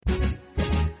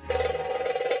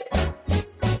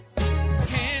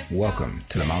Welcome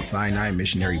to the Mount Sinai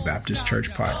Missionary Baptist Church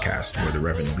podcast, where the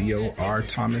Reverend Leo R.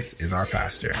 Thomas is our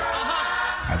pastor.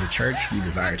 As a church, we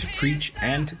desire to preach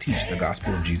and to teach the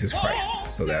gospel of Jesus Christ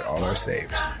so that all are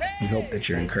saved. We hope that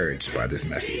you're encouraged by this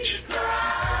message.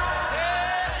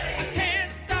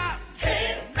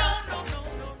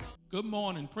 Good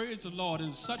morning. Praise the Lord. It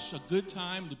is such a good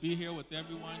time to be here with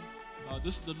everyone.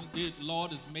 This is the day the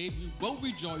Lord has made. We will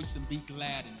rejoice and be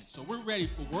glad in it. So we're ready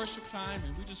for worship time,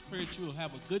 and we just pray that you will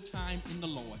have a good time in the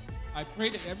Lord. I pray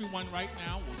that everyone right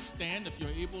now will stand, if you're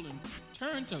able, and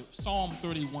turn to Psalm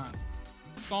 31.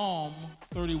 Psalm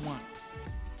 31.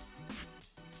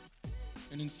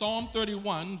 And in Psalm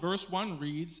 31, verse 1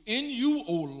 reads, "In you,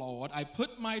 O Lord, I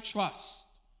put my trust.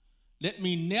 Let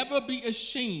me never be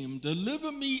ashamed.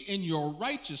 Deliver me in your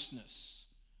righteousness."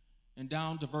 And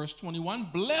down to verse 21,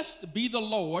 "Blessed be the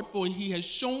Lord, for he has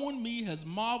shown me his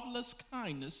marvelous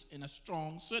kindness in a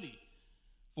strong city.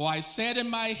 For I said in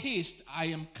my haste, I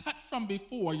am cut from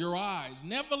before your eyes.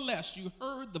 Nevertheless, you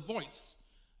heard the voice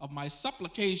of my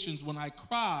supplications when I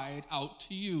cried out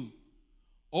to you.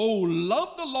 Oh,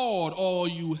 love the Lord, all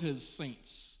you his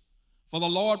saints. For the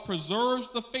Lord preserves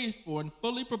the faithful and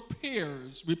fully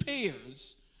repairs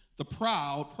the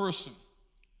proud person.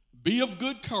 Be of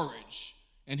good courage,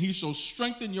 and he shall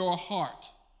strengthen your heart,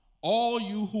 all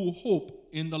you who hope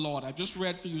in the Lord." I've just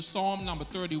read for you Psalm number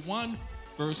 31,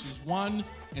 verses 1,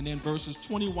 and then verses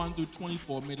 21 through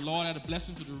 24. May the Lord add a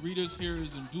blessing to the readers,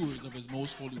 hearers, and doers of his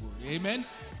most holy word. Amen.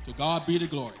 To God be the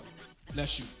glory.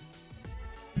 Bless you.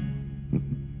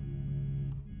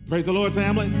 Praise the Lord,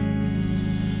 family.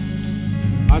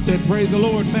 I said, praise the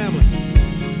Lord, family.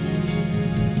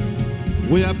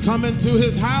 We have come into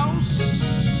his house.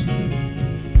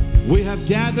 We have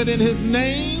gathered in his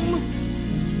name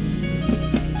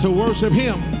to worship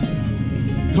him.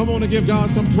 Come on and give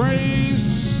God some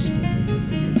praise.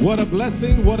 What a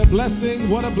blessing, what a blessing,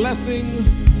 what a blessing,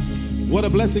 what a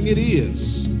blessing it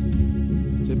is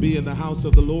to be in the house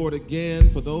of the Lord again.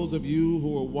 For those of you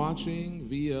who are watching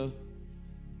via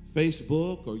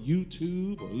Facebook or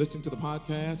YouTube or listening to the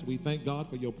podcast, we thank God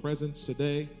for your presence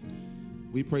today.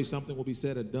 We pray something will be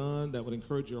said or done that would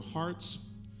encourage your hearts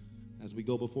as we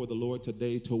go before the Lord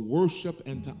today to worship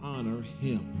and to honor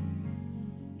him.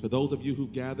 To those of you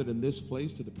who've gathered in this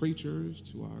place, to the preachers,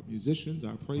 to our musicians,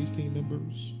 our praise team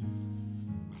members,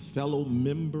 our fellow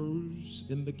members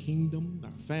in the kingdom,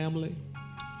 our family.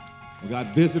 We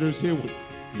got visitors here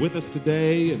with us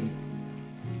today, and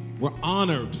we're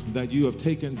honored that you have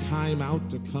taken time out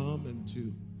to come and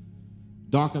to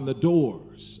darken the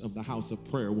doors of the house of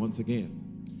prayer once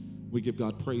again. We give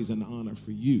God praise and honor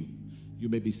for you. You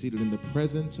may be seated in the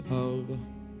presence of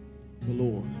the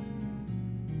Lord.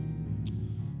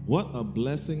 What a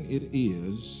blessing it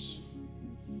is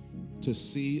to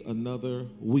see another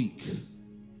week.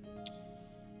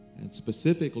 And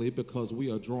specifically because we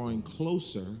are drawing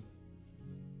closer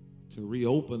to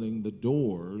reopening the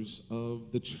doors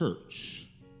of the church.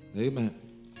 Amen.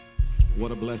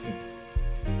 What a blessing.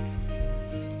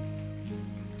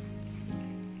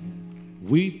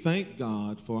 We thank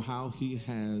God for how he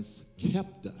has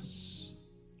kept us,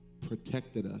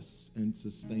 protected us, and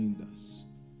sustained us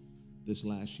this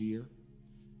last year.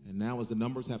 And now as the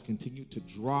numbers have continued to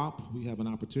drop, we have an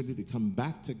opportunity to come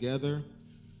back together.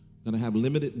 We're going to have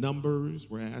limited numbers.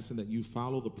 We're asking that you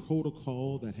follow the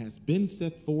protocol that has been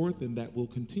set forth and that will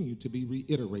continue to be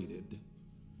reiterated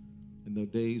in the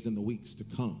days and the weeks to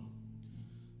come.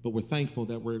 But we're thankful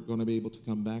that we're going to be able to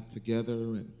come back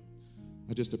together, and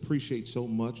I just appreciate so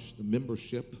much the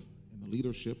membership and the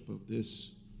leadership of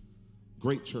this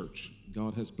great church.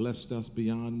 God has blessed us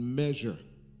beyond measure.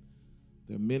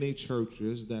 There are many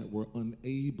churches that were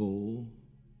unable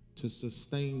to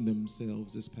sustain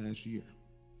themselves this past year.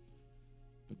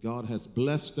 But God has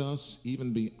blessed us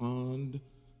even beyond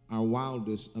our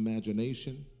wildest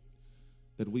imagination,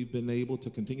 that we've been able to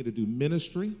continue to do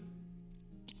ministry,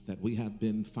 that we have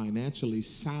been financially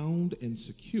sound and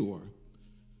secure.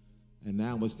 And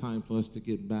now it's time for us to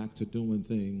get back to doing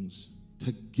things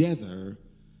together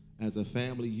as a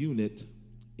family unit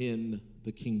in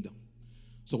the kingdom.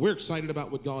 So we're excited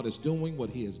about what God is doing,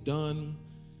 what he has done,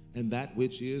 and that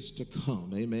which is to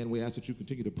come. Amen. We ask that you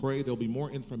continue to pray. There'll be more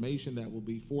information that will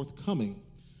be forthcoming.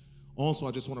 Also,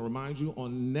 I just want to remind you,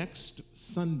 on next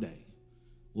Sunday,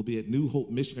 we'll be at New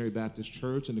Hope Missionary Baptist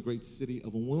Church in the great city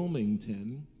of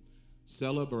Wilmington,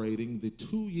 celebrating the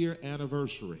 2-year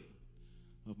anniversary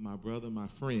of my brother, my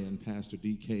friend, Pastor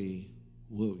D.K.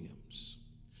 Williams.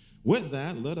 With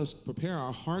that, let us prepare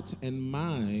our hearts and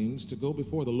minds to go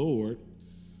before the Lord.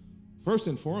 First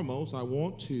and foremost, I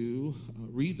want to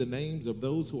read the names of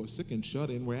those who are sick and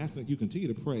shut in. We're asking that you continue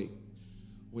to pray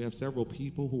We have several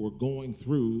people who are going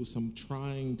through some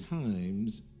trying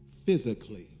times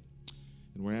physically.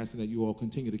 And we're asking that you all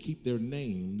continue to keep their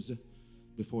names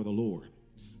before the Lord.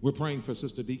 We're praying for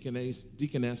Sister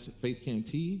Deaconess Faith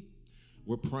Canty.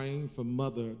 We're praying for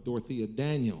Mother Dorothea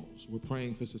Daniels. We're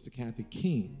praying for Sister Kathy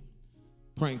King.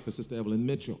 Praying for Sister Evelyn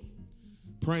Mitchell.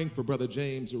 Praying for Brother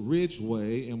James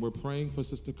Ridgway. And we're praying for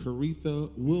Sister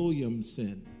Caretha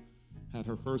Williamson. Had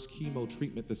her first chemo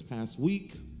treatment this past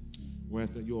week. We're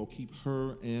asking that you all keep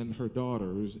her and her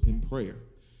daughters in prayer.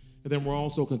 And then we're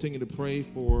also continuing to pray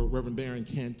for Reverend Baron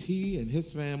Canty and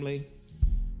his family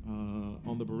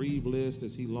on the bereaved list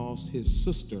as he lost his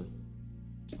sister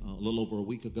a little over a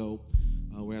week ago.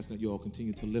 We're asking that you all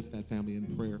continue to lift that family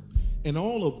in prayer. And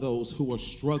all of those who are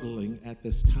struggling at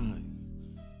this time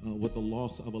with the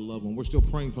loss of a loved one. We're still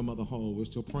praying for Mother Hall. We're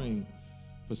still praying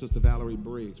for Sister Valerie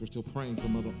Briggs. We're still praying for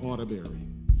Mother Auterberry.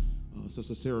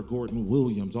 Sister Sarah Gordon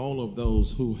Williams, all of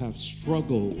those who have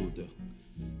struggled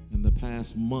in the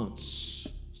past months,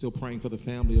 still praying for the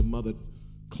family of Mother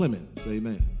Clemens,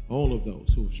 amen. All of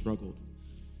those who have struggled.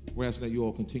 We're asking that you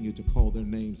all continue to call their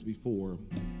names before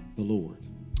the Lord.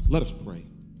 Let us pray.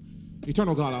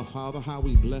 Eternal God, our Father, how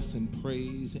we bless and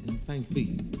praise and thank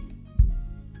Thee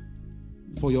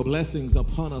for your blessings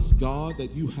upon us, God,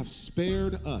 that you have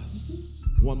spared us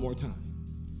one more time,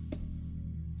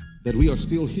 that we are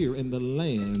still here in the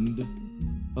land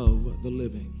of the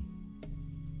living.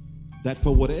 That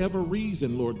for whatever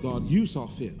reason, Lord God, you saw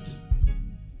fit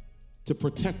to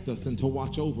protect us and to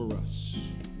watch over us,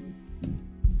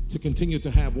 to continue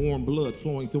to have warm blood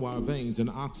flowing through our veins and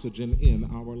oxygen in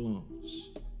our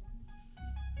lungs.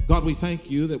 God, we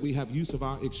thank you that we have use of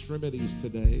our extremities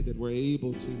today, that we're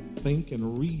able to think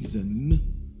and reason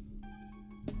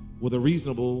with a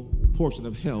reasonable portion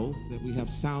of health, that we have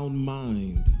sound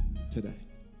mind today.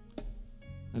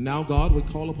 And now, God, we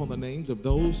call upon the names of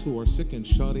those who are sick and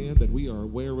shut in that we are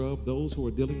aware of, those who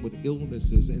are dealing with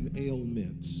illnesses and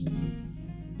ailments,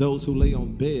 those who lay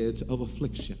on beds of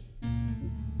affliction.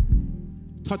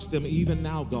 Touch them even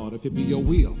now, God, if it be your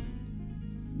will.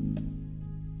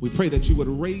 We pray that you would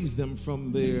raise them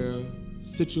from their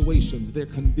situations, their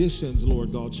conditions,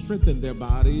 Lord God. Strengthen their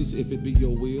bodies if it be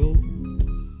your will.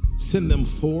 Send them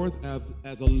forth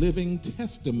as a living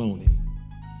testimony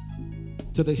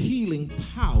to the healing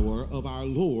power of our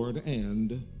Lord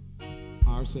and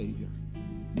our Savior.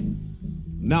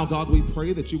 Now, God, we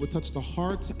pray that you would touch the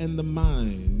hearts and the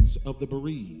minds of the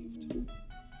bereaved.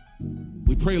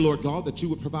 We pray, Lord God, that you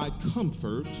would provide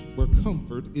comfort where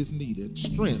comfort is needed,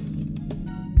 strength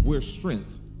where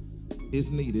strength is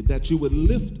needed, that you would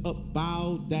lift up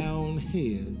bowed down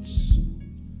heads,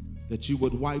 that you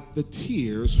would wipe the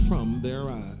tears from their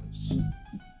eyes.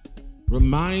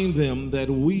 Remind them that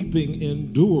weeping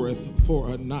endureth for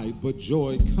a night, but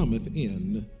joy cometh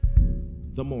in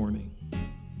the morning.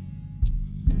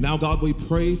 Now, God, we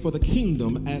pray for the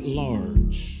kingdom at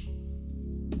large.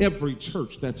 Every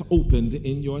church that's opened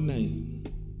in your name.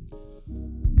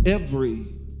 Every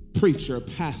preacher,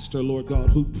 pastor, Lord God,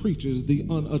 who preaches the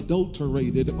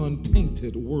unadulterated,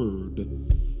 untainted word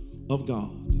of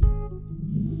God.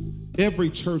 Every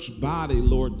church body,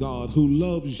 Lord God, who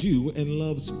loves you and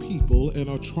loves people and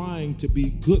are trying to be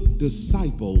good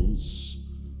disciples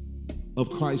of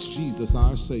Christ Jesus,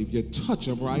 our Savior. Touch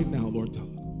them right now, Lord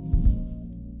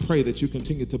God. Pray that you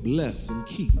continue to bless and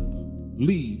keep,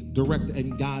 lead, direct,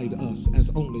 and guide us as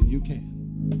only you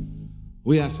can.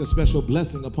 We ask a special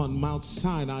blessing upon Mount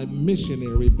Sinai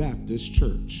Missionary Baptist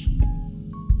Church.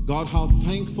 God, how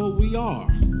thankful we are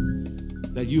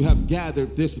that you have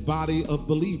gathered this body of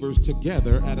believers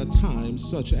together at a time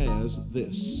such as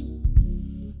this.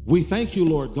 We thank you,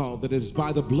 Lord God, that it is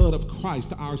by the blood of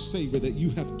Christ, our Savior, that you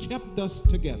have kept us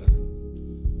together.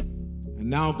 And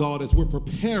now, God, as we're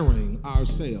preparing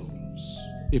ourselves,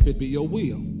 if it be your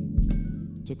will,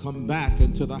 to come back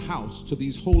into the house, to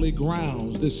these holy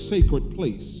grounds, this sacred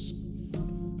place,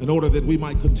 in order that we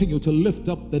might continue to lift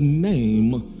up the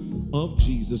name of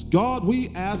Jesus. God, we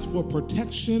ask for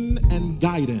protection and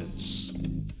guidance.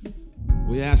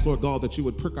 We ask, Lord God, that you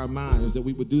would prick our minds, that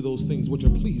we would do those things which are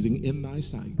pleasing in thy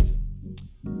sight.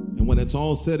 And when it's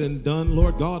all said and done,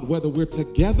 Lord God, whether we're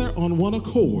together on one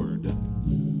accord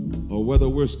or whether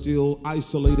we're still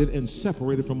isolated and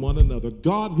separated from one another,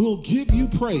 God will give you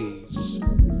praise,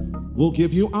 we'll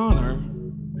give you honor,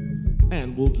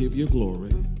 and we'll give you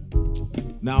glory.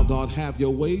 Now, God, have your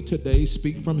way today.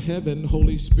 Speak from heaven.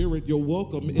 Holy Spirit, you're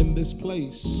welcome in this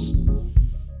place.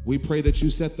 We pray that you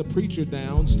set the preacher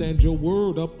down, stand your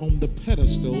word up on the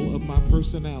pedestal of my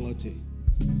personality.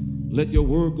 Let your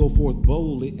word go forth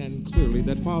boldly and clearly,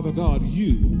 that, Father God,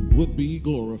 you would be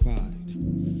glorified.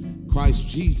 Christ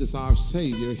Jesus, our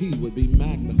Savior, he would be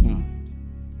magnified.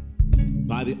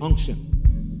 By the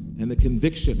unction and the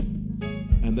conviction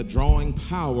and the drawing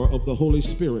power of the Holy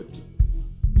Spirit,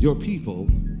 your people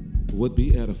would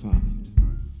be edified.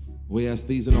 We ask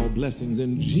these and all blessings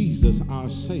in Jesus, our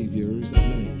Savior's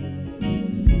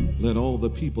name. Let all the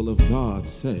people of God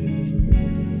say,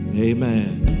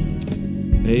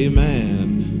 amen,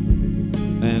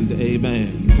 amen, and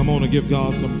amen. Come on and give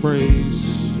God some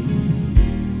praise.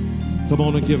 Come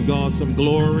on and give God some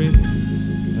glory.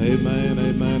 Amen,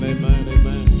 amen, amen,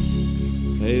 amen.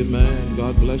 Amen.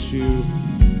 God bless you.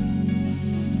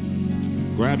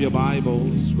 Grab your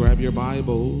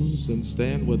Bibles and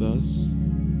stand with us.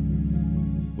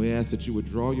 We ask that you would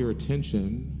draw your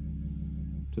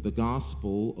attention to the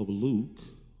Gospel of Luke,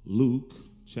 Luke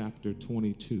chapter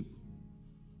 22.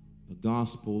 The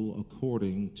Gospel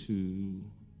according to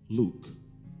Luke,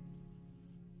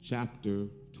 chapter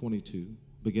 22,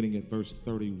 beginning at verse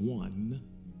 31.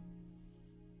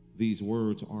 These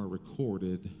words are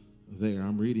recorded there.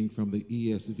 I'm reading from the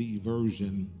ESV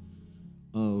version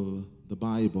of the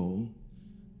Bible,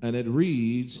 and it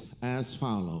reads as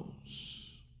follows.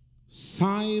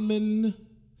 Simon,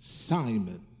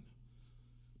 Simon,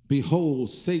 behold,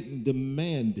 Satan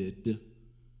demanded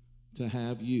to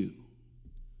have you,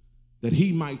 that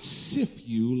he might sift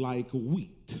you like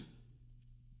wheat.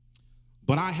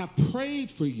 But I have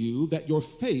prayed for you that your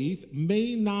faith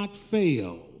may not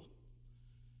fail.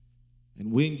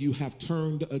 And when you have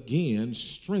turned again,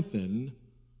 strengthen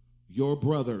your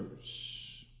brothers.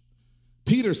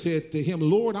 Peter said to him,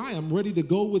 Lord, I am ready to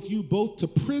go with you both to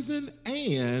prison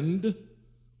and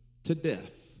to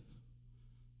death.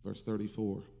 Verse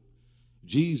 34,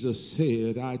 Jesus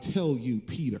said, I tell you,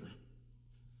 Peter,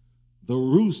 the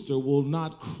rooster will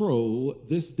not crow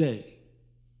this day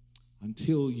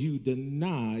until you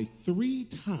deny 3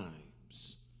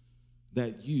 times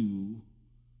that you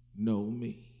know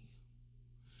me.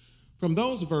 From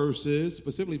those verses,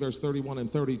 specifically verse 31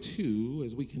 and 32,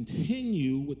 as we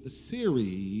continue with the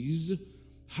series,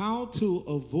 How to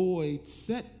Avoid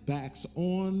Setbacks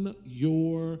on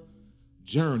Your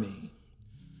Journey.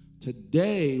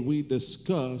 Today we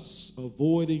discuss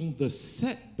avoiding the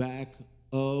setback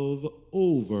of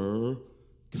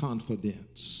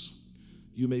overconfidence.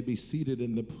 You may be seated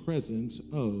in the presence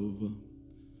of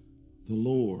the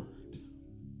Lord.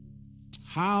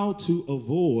 How to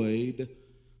avoid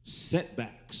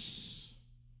setbacks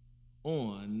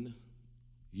on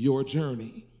your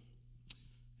journey.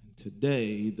 And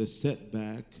today, the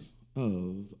setback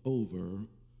of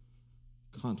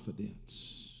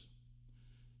overconfidence.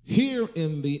 Here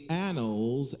in the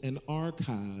annals and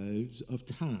archives of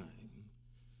time,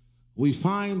 we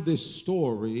find this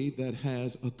story that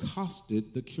has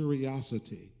accosted the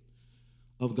curiosity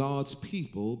of God's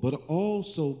people, but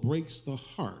also breaks the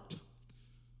heart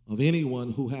of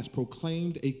anyone who has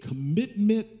proclaimed a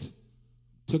commitment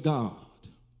to God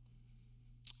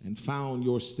and found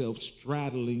yourself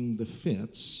straddling the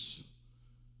fence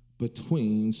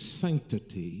between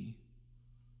sanctity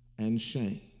and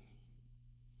shame.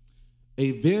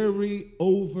 A very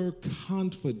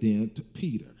overconfident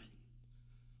Peter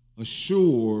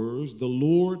assures the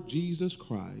Lord Jesus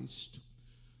Christ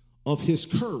of his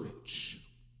courage,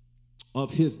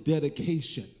 of his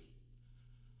dedication,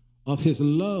 of his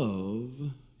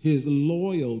love, his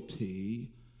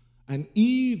loyalty, and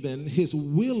even his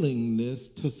willingness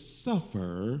to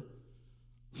suffer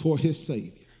for his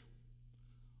Savior,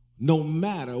 no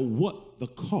matter what the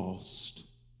cost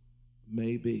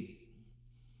may be.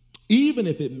 Even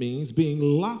if it means being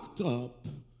locked up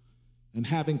and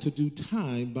having to do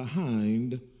time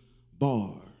behind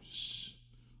bars,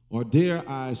 or dare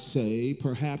I say,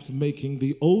 perhaps making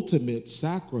the ultimate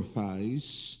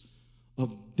sacrifice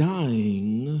of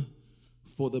dying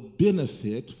for the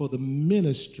benefit, for the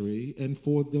ministry, and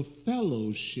for the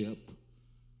fellowship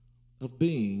of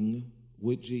being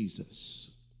with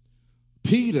Jesus.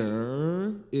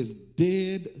 Peter is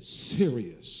dead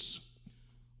serious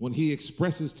when he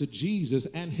expresses to Jesus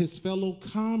and his fellow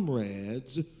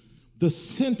comrades the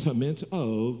sentiment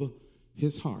of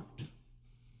his heart.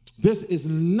 This is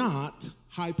not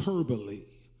hyperbole.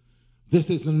 This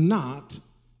is not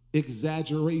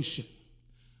exaggeration.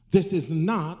 This is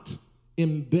not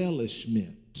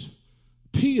embellishment.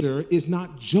 Peter is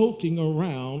not joking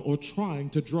around or trying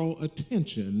to draw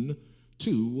attention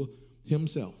to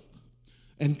himself.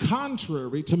 And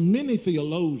contrary to many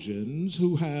theologians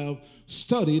who have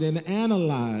studied and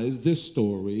analyzed this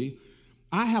story,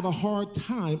 I have a hard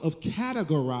time of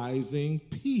categorizing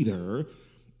Peter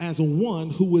as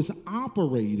one who is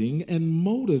operating and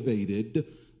motivated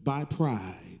by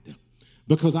pride.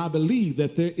 because I believe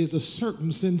that there is a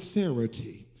certain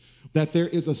sincerity, that there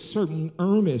is a certain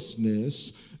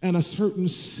earnestness and a certain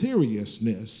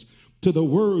seriousness to the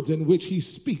words in which he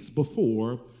speaks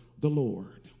before the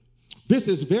Lord. This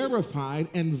is verified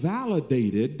and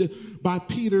validated by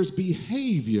Peter's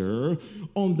behavior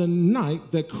on the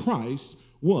night that Christ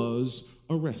was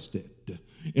arrested.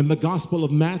 In the Gospel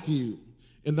of Matthew,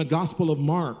 in the Gospel of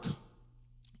Mark,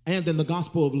 and in the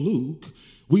Gospel of Luke,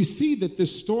 we see that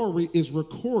this story is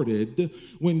recorded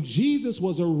when Jesus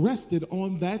was arrested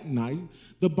on that night.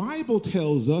 The Bible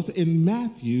tells us in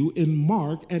Matthew, in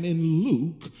Mark, and in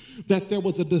Luke that there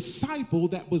was a disciple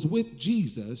that was with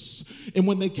Jesus. And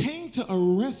when they came to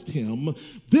arrest him,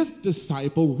 this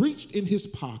disciple reached in his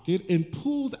pocket and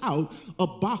pulled out a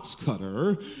box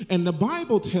cutter. And the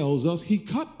Bible tells us he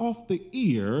cut off the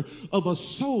ear of a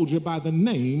soldier by the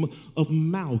name of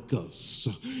Malchus.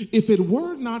 If it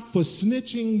were not for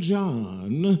snitching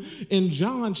John, in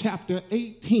John chapter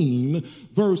 18,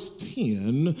 verse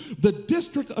 10, the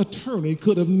district attorney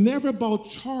could have never brought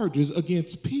charges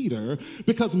against Peter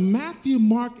because Matthew,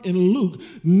 Mark, and Luke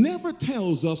never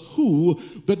tells us who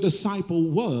the disciple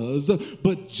was,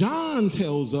 but John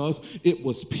tells us it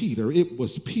was Peter. It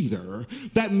was Peter.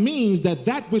 That means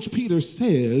that which Peter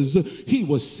says he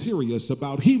was serious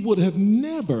about. He would have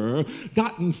never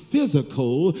gotten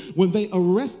physical when they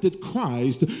arrested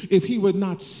Christ if he were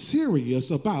not serious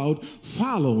about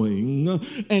following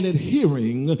and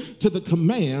adhering to the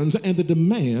commands and the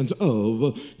demands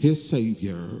of his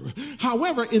Savior.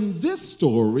 However, in this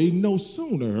story, no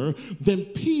sooner than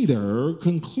Peter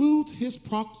concludes his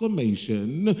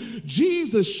proclamation,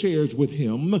 Jesus shares with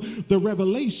him the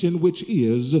revelation which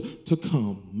is to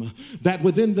come. That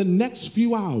within the next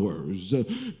few hours,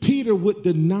 Peter would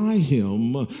deny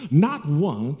him not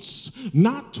once,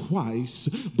 not twice,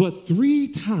 but 3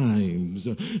 times.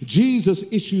 Jesus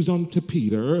issues unto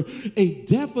Peter a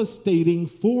devastating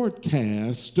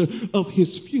forecast of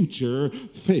his future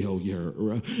failure.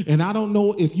 And I don't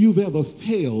know if you've ever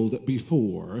failed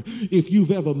before, if you've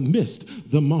ever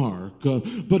missed the mark,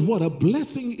 but what a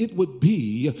blessing it would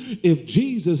be if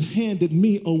Jesus handed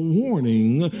me a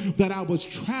warning that I was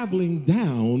traveling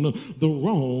down the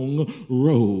wrong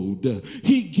road.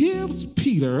 He gives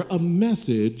Peter a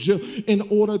message in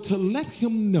order to let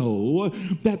him know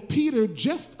that Peter,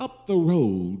 just up the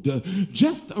road,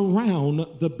 just around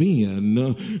the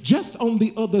bend, just on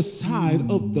the other side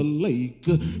of the lake,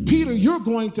 Peter, you're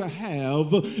going to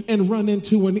have and run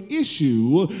into an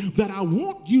issue that I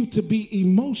want you to be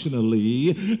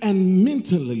emotionally and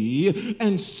mentally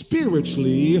and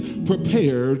spiritually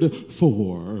prepared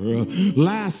for.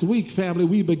 Last week, family,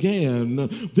 we began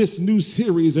this new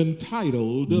series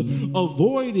entitled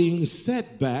Avoiding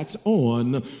Setbacks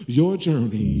on Your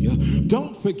Journey.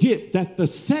 Don't forget that the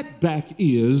setback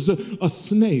is a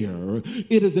snare.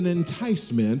 It is an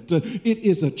enticement. It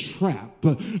is a trap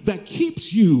that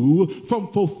keeps you from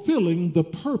fulfilling the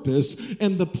purpose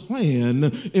and the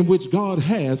plan in which God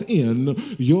has in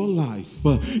your life.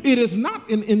 It is not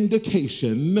an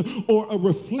indication or a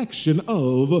reflection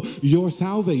of your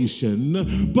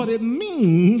salvation, but it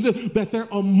means that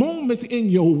there are moments in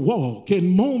your walk and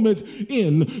moments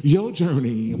in your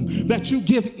journey that you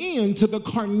give in to the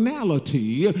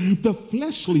carnality, the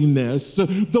fleshliness,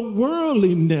 the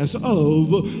worldliness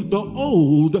of the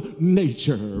old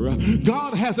nature.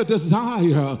 God has a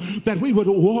desire that we would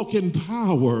walk in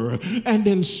power and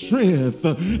in strength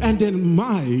and in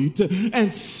might,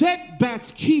 and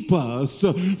setbacks keep us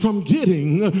from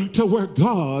getting to where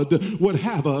God would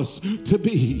have us to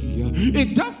be.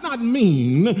 It does not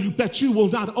mean that you will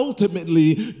not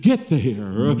ultimately get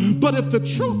there, but if the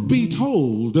truth be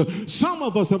told, some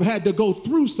of us have had to go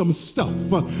through some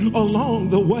stuff along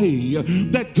the way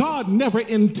that God never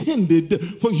intended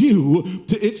for you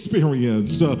to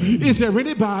experience. Is there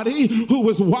anybody who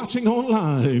was watching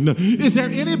online? Is there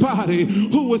anybody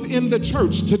who was in the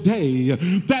church today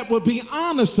that would be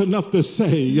honest enough to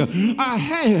say, I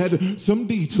had some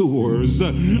detours,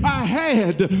 I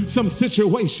had some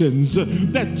situations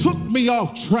that took me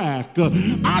off track.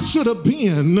 I should have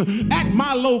been at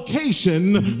my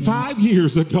location 5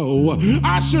 years ago.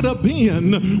 I should have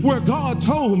been where God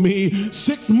told me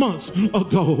 6 months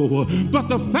ago. But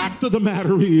the fact of the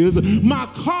matter is, my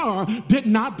car did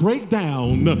not break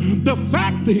down. The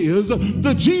fact is,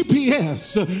 the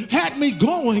GPS had me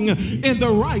going in the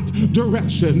right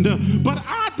direction. But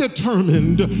I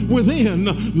determined within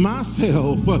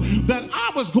myself that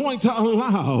I was going to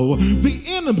allow the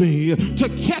enemy to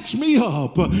catch me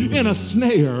up in a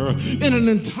snare, in an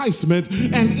enticement,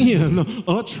 and in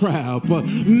a trap.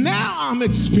 Now I'm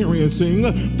experiencing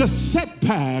the setback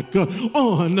setback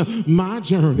on my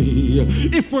journey.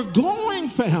 If we're going,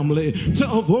 family,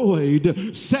 to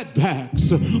avoid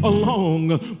setbacks along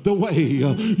the way,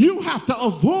 you have to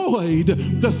avoid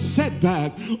the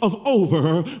setback of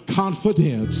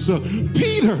overconfidence.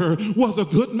 Peter was a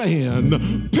good man.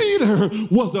 Peter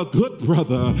was a good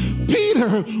brother.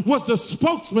 Peter was the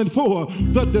spokesman for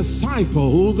the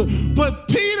disciples, but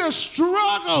Peter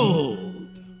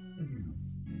struggled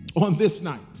on this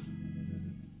night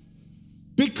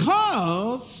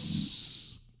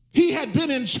because he had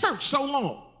been in church so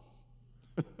long.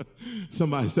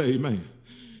 Somebody say amen.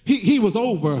 He was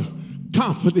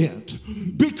overconfident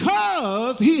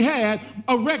because he had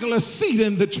a regular seat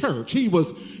in the church. He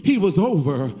was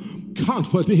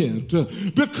overconfident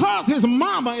because his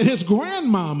mama and his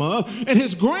grandmama and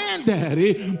his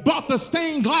granddaddy bought the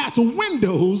stained glass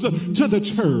windows to the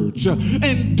church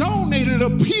and donated a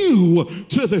pew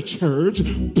to the church.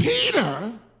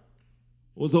 Peter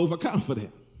was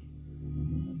overconfident.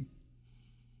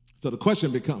 So the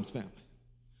question becomes, family,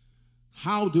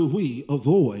 how do we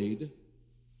avoid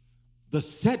the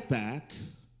setback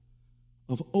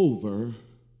of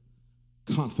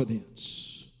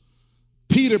overconfidence?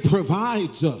 Peter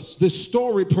provides us, this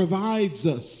story provides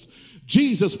us,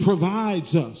 Jesus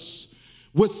provides us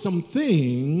with some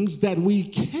things that we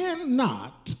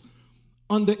cannot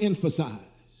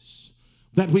underemphasize,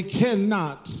 that we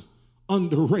cannot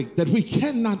underrate, that we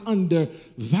cannot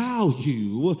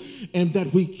undervalue, and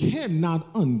that we cannot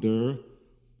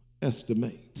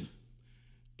underestimate.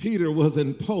 Peter was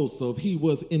impulsive, he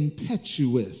was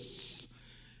impetuous,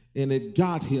 and it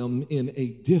got him in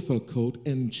a difficult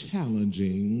and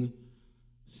challenging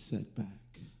setback.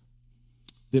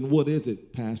 Then what is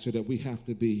it, Pastor, that we have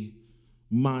to be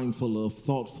mindful of,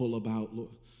 thoughtful about?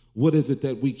 What is it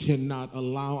that we cannot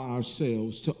allow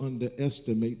ourselves to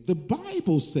underestimate? The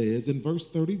Bible says in verse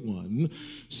 31,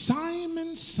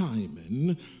 Simon,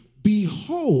 Simon,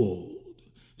 behold,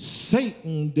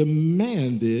 Satan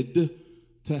demanded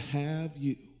to have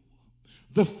you.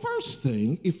 The first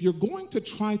thing, if you're going to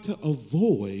try to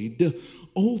avoid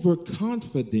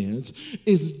overconfidence,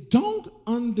 is don't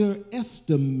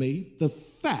underestimate the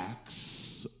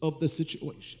facts of the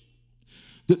situation.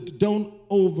 Don't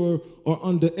over or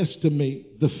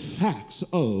underestimate the facts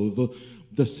of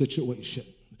the situation.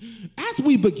 As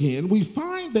we begin, we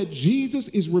find that Jesus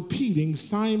is repeating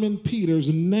Simon Peter's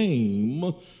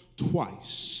name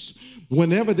twice.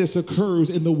 Whenever this occurs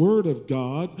in the Word of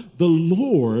God, the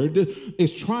Lord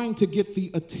is trying to get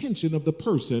the attention of the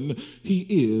person he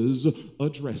is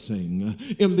addressing.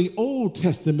 In the Old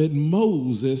Testament,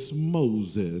 Moses.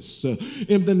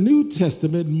 In the New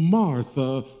Testament,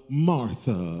 Martha.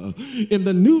 In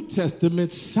the New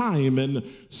Testament, Simon.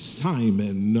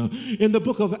 In the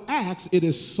book of Acts, it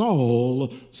is Saul.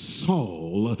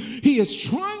 He is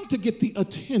trying to get the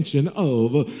attention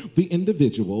of the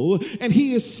individual, and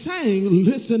he is saying,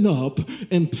 listen up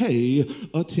and pay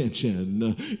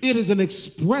attention. It is an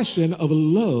expression of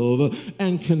love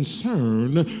and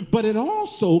concern, but it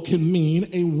also can mean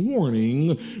a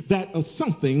warning that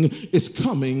something is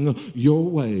coming your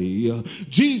way.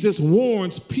 Jesus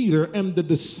warns Peter and the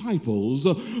disciples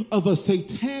of a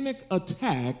satanic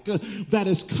attack that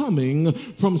is coming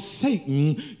from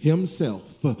Satan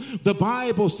himself. The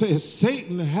Bible says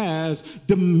Satan has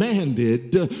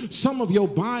demanded, some of your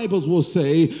Bibles will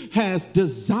say, has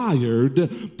desired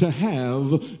to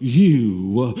have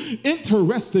you.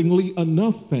 Interestingly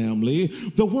enough, family,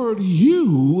 the word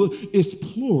you is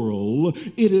plural.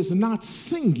 It is not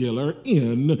singular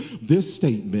in this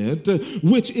statement,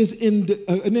 which is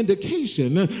an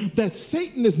indication that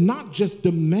Satan is not just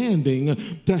demanding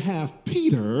to have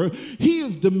Peter, he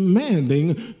is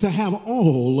demanding to have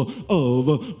all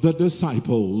of the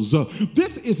disciples.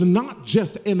 This is not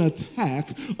just an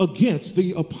attack against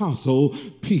the apostle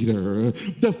Peter.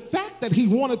 The fact that he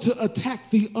wanted to attack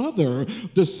the other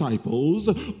disciples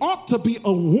ought to be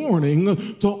a warning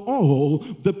to all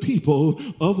the people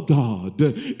of God.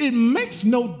 It makes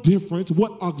no difference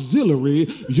what auxiliary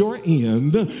you're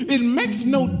in. It makes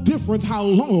no difference how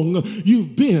long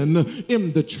you've been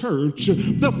in the church.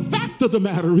 The fact of the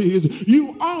matter is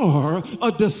you are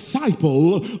a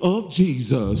disciple of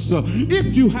Jesus.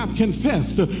 If you have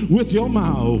confessed with your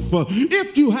mouth,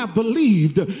 if you have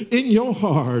believed in your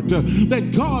heart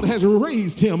that God has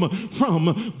raised him from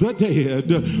the dead.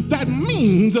 That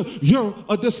means you're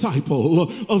a disciple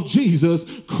of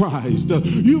Jesus Christ.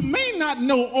 You may not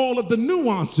know all of the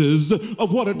nuances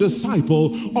of what a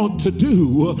disciple ought to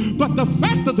do, but the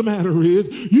fact of the matter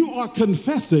is you are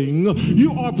confessing,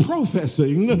 you are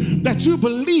professing that you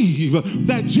believe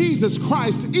that Jesus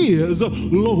Christ is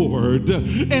Lord,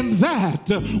 and that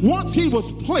once he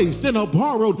was placed in a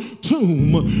borrowed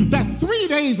tomb, that 3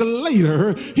 days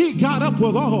later he got up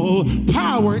with all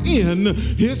power in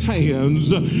his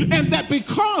hands, and that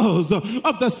because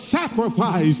of the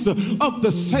sacrifice of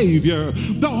the Savior,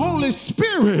 the Holy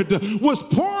Spirit was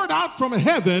poured out from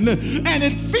heaven and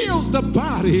it fills the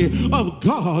body of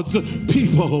God's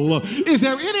people. Is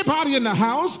there anybody in the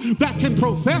house that can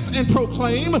profess and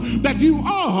proclaim that you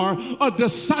are a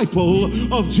disciple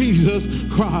of Jesus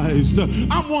Christ?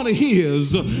 I'm one of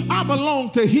his. I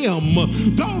belong to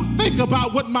him. Don't think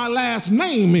about what my last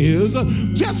name is.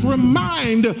 Just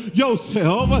remind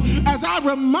yourself, as I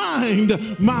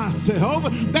remind myself,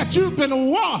 that you've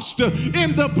been washed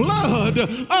in the blood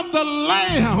of the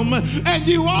Lamb, and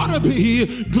you ought to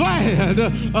be glad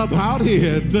about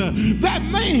it. That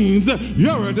means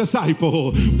you're a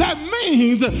disciple. That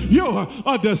means you're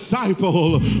a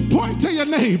disciple. Point to your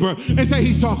neighbor and say,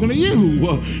 he's talking to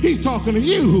you. He's talking to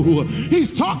you.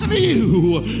 He's talking to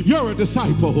you. You're a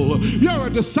disciple. You're a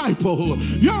disciple.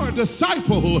 You're a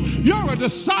disciple. You're a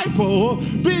disciple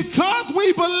because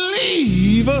we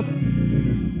believe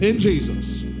in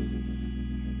Jesus.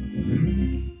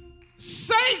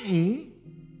 Satan,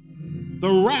 the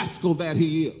rascal that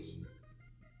he is,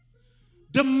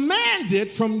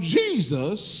 demanded from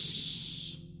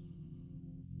Jesus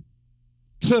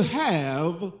to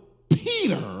have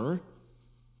Peter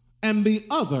and the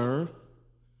other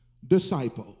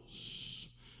disciples.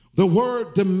 The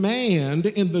word demand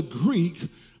in the Greek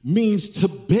means to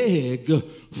beg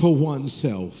for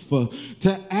oneself,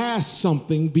 to ask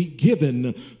something be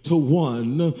given to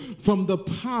one from the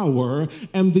power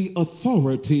and the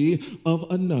authority of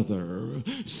another.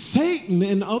 Satan,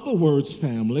 in other words,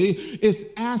 family, is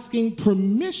asking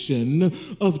permission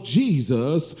of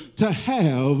Jesus to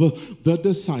have the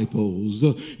disciples.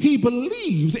 He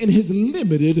believes in his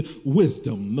limited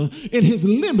wisdom, in his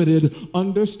limited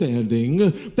understanding,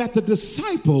 that the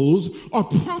disciples are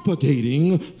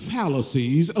propagating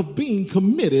fallacies of being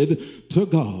committed to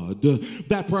God,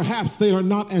 that perhaps they are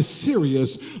not as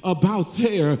serious about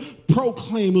their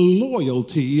proclaimed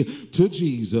loyalty to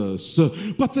Jesus.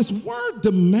 But this word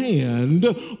demand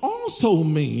also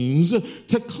means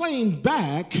to claim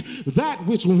back that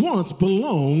which once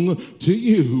belonged to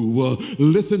you.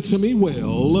 Listen to me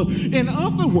well. In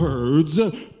other words,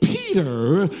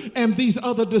 Peter and these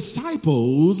other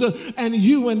disciples and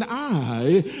you and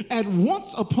I at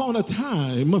once upon a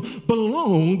time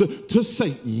belonged to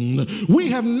Satan. We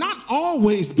have not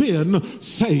always been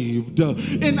saved.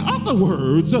 In other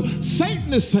words,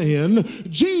 Satan is saying,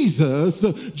 Jesus,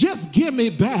 just give me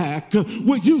back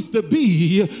what used to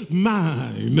be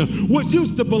mine, what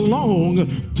used to belong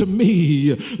to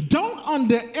me. Don't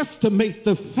underestimate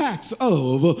the facts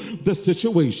of the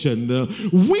situation.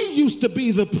 We used to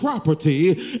be the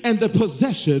property and the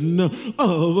possession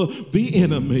of the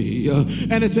enemy.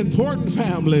 And it's important,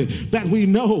 family, that we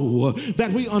know,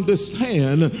 that we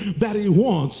understand that he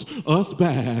wants us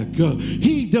back.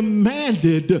 He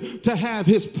demanded to have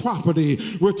his property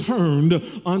returned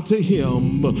unto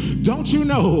him. Don't you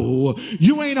know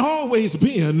you ain't always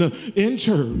been in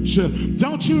church?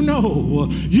 Don't you know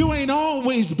you ain't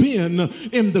always been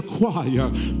in the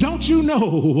choir? Don't you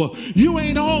know you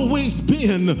ain't always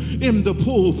been in the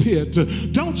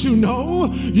pulpit? Don't you know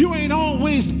you ain't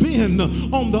always been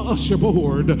on the usher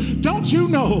board? Don't you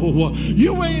know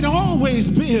you ain't always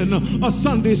been a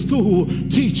Sunday school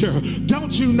teacher?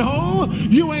 Don't you know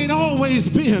you ain't always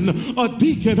been a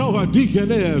deacon or a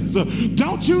deaconess?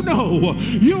 Don't you know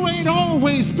you ain't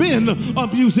always been a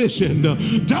musician?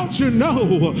 Don't you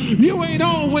know you ain't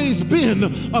always been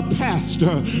a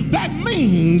pastor? That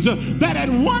means that at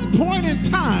one point in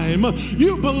time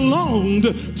you belonged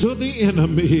to the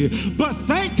enemy. But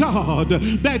thank God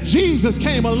that Jesus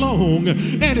came along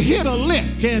and hit a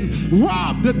lick and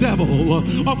robbed the devil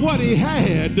of what he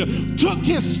had, took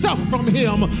his stuff from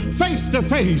him face to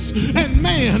face and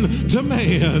man to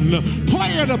man,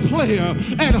 player to player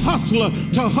and hustler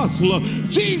to hustler.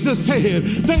 Jesus said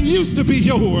they used to be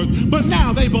yours, but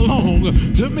now they belong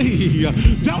to me.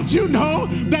 Don't you know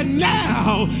that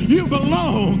now you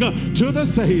belong to the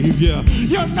Savior?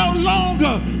 You're no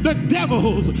longer the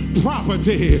devil's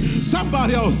property.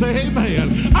 Somebody else say amen.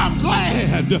 I'm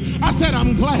glad. I said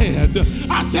I'm glad.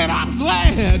 I said I'm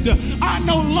glad said, I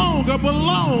no longer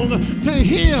belong to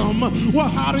him. Well,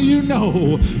 how do you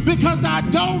know? Because I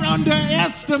don't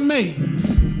underestimate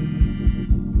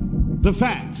the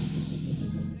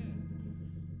facts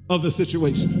of the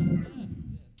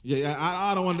situation. Yeah,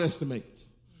 I don't underestimate.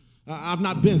 I've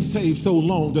not been saved so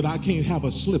long that I can't have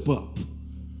a slip up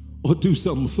or do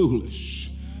something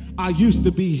foolish. I used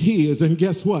to be his, and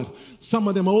guess what? Some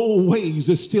of them old ways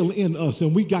is still in us,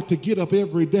 and we got to get up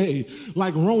every day,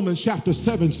 like Romans chapter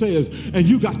 7 says, and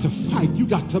you got to fight, you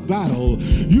got to battle,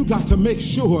 you got to make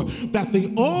sure that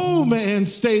the old man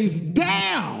stays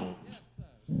down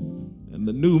and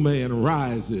the new man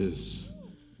rises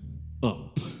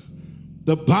up.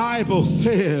 The Bible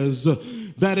says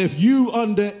that if you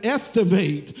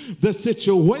underestimate the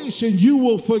situation, you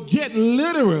will forget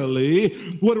literally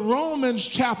what Romans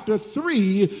chapter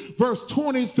 3 verse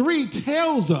 23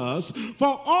 tells us,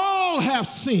 for all have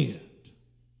sinned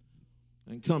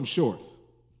and come short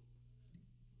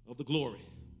of the glory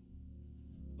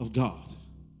of God.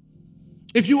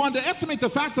 If you underestimate the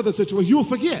facts of the situation, you'll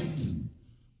forget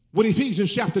what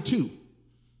Ephesians chapter 2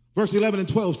 verse 11 and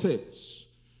 12 says.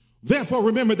 Therefore,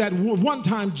 remember that one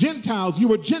time you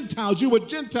were Gentiles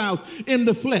in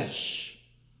the flesh,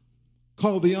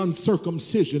 called the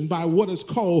uncircumcision by what is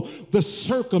called the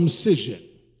circumcision,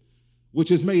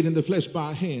 which is made in the flesh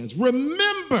by hands.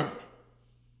 Remember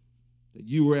that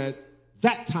you were at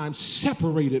that time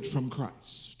separated from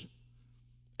Christ,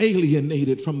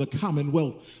 alienated from the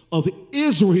commonwealth of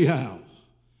Israel,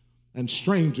 and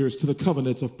strangers to the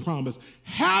covenants of promise,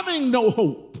 having no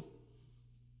hope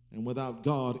and without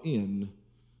God in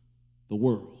the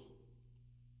world.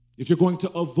 If you're going to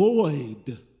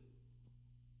avoid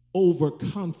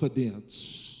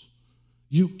overconfidence,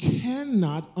 you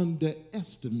cannot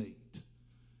underestimate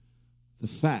the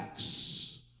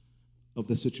facts of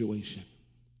the situation.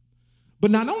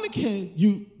 But not only can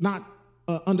you not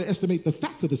underestimate the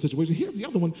facts of the situation, here's the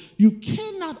other one. You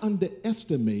cannot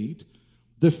underestimate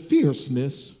the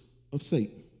fierceness of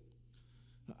Satan.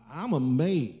 I'm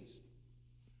amazed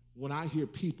when I hear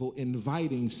people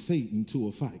inviting Satan to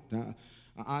a fight.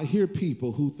 I hear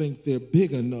people who think they're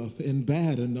big enough and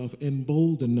bad enough and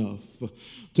bold enough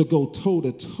to go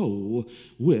toe-to-toe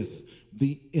with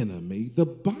the enemy. The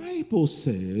Bible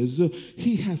says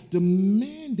he has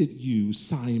demanded you,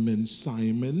 Simon,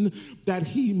 Simon, that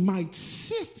he might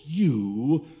sift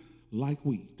you like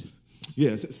wheat.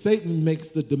 Yes, Satan makes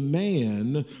the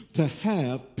demand to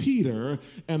have Peter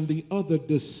and the other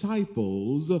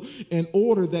disciples in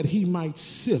order that he might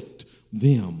sift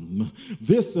them.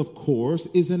 This, of course,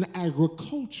 is an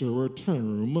agricultural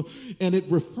term, and it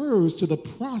refers to the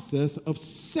process of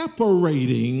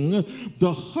separating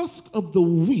the husk of the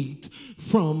wheat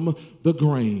from the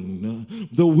grain.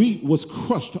 The wheat was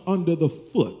crushed under the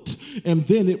foot, and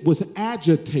then it was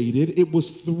agitated. It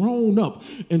was thrown up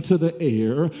into the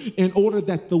air in order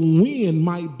that the wind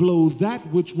might blow that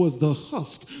which was the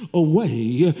husk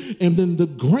away, and then the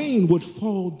grain would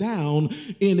fall down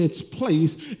in its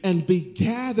place and be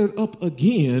gathered up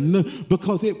again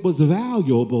because it was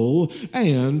valuable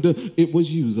and it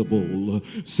was usable.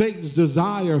 Satan's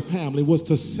desire, family, was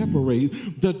to separate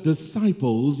the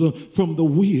disciples from the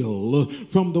will,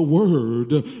 from the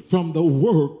word, from the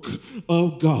work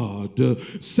of God.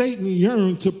 Satan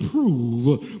yearned to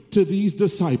prove to these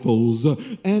disciples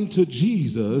and to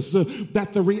Jesus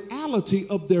that the reality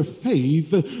of their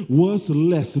faith was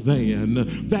less than,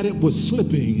 that it was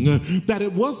slipping, that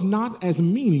it was not as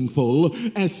meaningful,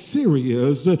 as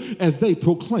serious as they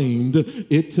proclaimed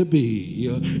it to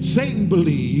be. Satan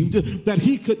believed that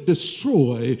he could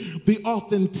destroy the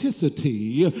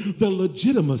authenticity, the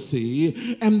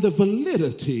legitimacy, and the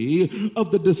validity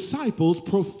of the disciples'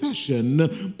 profession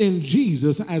in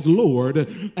Jesus as Lord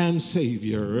and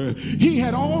Savior. He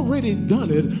had already done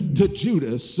it to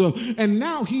Judas, and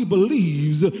now he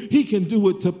believes he can do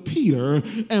it to Peter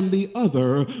and the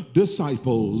other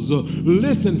disciples.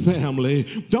 Listen, family,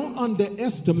 don't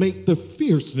underestimate the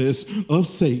fierceness of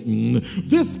Satan.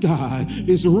 This guy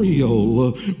is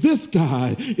real. This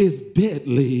guy is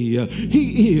deadly.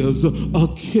 He is a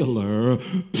killer.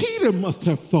 Peter must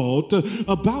have thought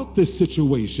about this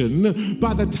situation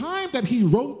by the time that he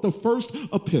wrote the first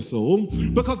epistle,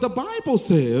 because the Bible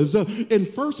says in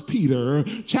 1 Peter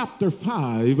chapter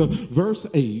 5 verse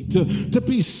 8 to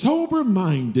be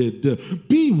sober-minded,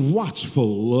 be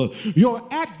watchful. Your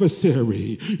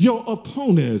adversary, your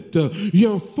opponent,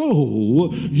 your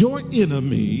foe, your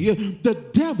enemy, the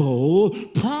devil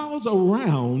prowls prowls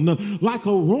around like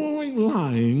a roaring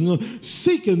lion,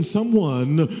 seeking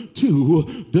someone to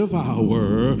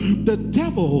devour. The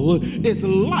devil is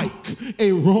like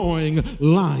a roaring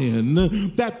lion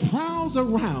that prowls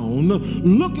around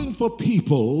looking for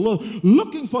people,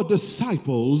 looking for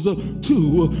disciples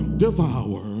to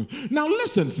devour. Now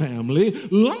listen, family,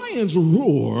 lions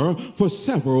roar for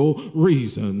several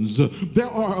reasons. There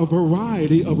are a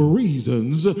variety of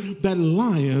reasons that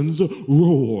lions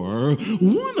roar.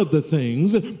 One of the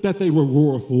things that they will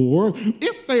roar for,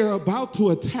 if they are about to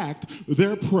attack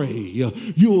their prey,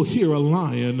 you'll hear a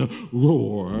lion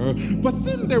roar. But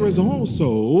then there is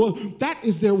also, that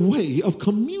is their way of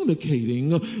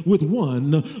communicating with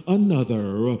one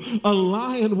another. A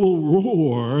lion will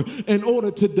roar in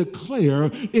order to declare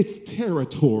its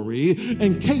territory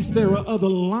in case there are other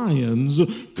lions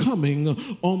coming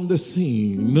on the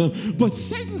scene. But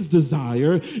Satan's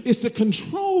desire is to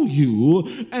control you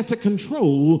and to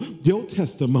control your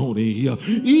testimony.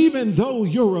 Even though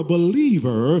you're a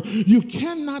believer, you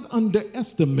cannot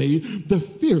underestimate the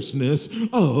fierceness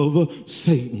of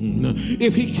Satan.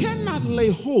 If he cannot lay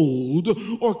hold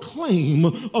or claim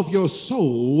of your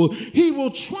soul, he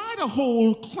will try to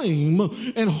hold claim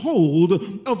and hold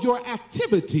of your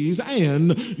activities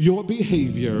and your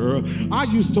behavior. I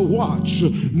used to watch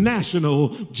National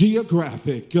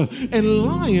Geographic, and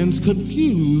lions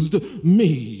confused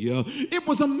me. It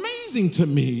was amazing to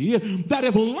me that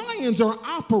if lions are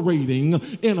operating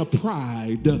in a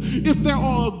pride, if there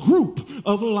are a group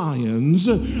of lions,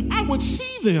 I would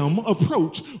see them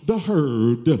approach the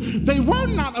herd. They were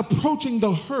not approaching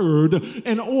the herd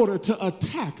in order to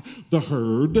attack the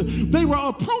herd. They were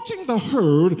approaching the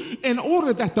herd in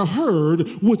order that the herd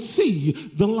would see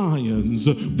the lions.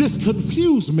 This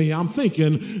confused me. I'm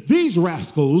thinking these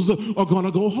rascals are going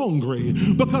to go hungry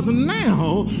because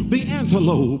now the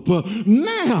antelope,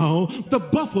 now the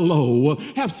buffalo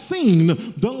have seen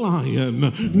the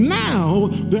lion. Now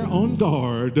they're on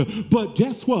guard. But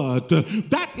guess what?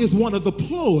 That is one of the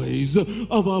ploys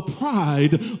of a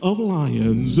pride of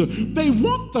lions. They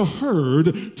want the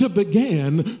herd to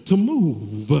begin to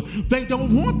move. They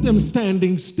don't want them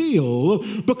standing still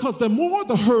because the more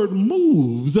the herd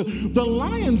moves, the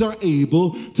lions are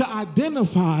able to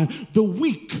identify the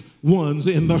weak ones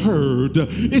in the herd.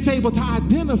 It's able to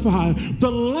identify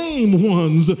the lame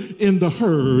ones in the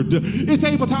herd. It's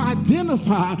able to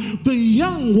identify the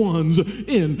young ones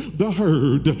in the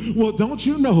herd. Well, don't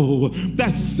you know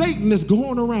that Satan is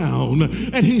going around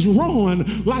and he's roaring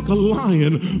like a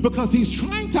lion because he's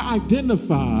trying to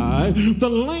identify the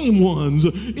lame ones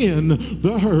in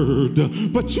the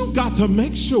herd. But you got to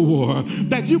make sure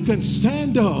that you can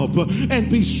stand up and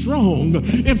be strong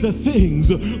in the things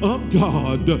of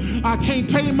God. I can't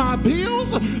pay my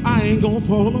bills, I ain't gonna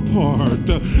fall apart.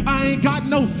 I ain't got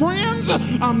no friends,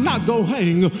 I'm not gonna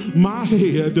hang my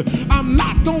head. I'm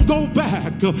not gonna go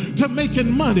back to making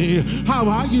money how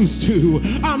I used to.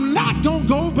 I'm not gonna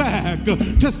go back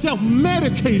to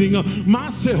self-medicating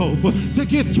myself to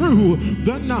get through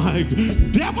the night.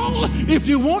 Devil, if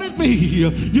you wanted me,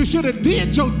 you should have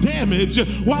did your damage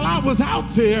while I was out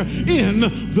there in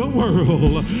the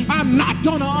world. I'm not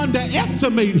gonna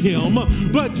underestimate him,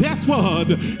 but guess what?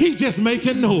 He just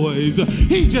making noise.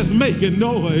 He just making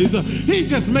noise. He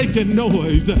just making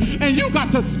noise. And you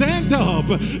got to stand up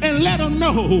and let him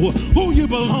know who you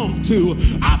belong to.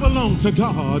 I belong to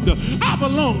God. I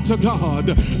belong to God.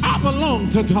 I belong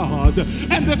to God.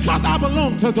 And because I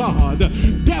belong to God,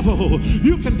 devil,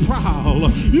 you can prowl,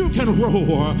 you can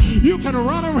roar, you can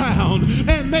run around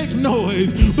and make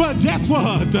noise. But guess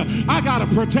what? I got a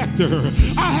protector.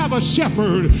 I have a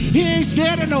shepherd. He ain't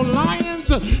scared of no lions.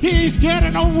 He ain't scared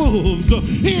of no wolves.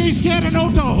 He ain't scared of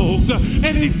no dogs.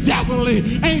 And he definitely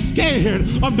ain't scared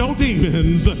of no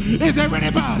demons. Is there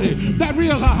anybody that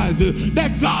realizes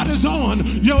that God is on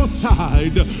your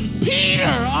side? Peter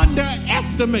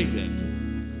underestimated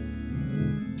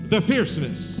the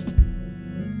fierceness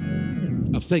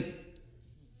of Satan.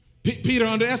 Peter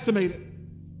underestimated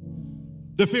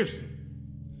the fierceness.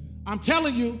 I'm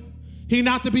telling you, he's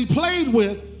not to be played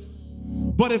with.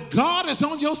 But if God is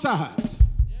on your side,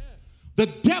 the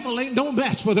devil ain't no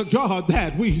match for the God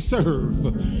that we serve.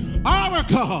 Our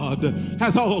God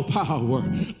has all power.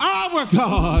 Our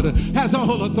God has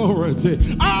all authority.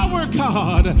 Our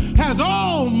God has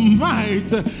all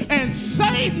might. And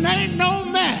Satan ain't no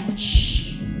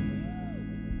match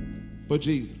for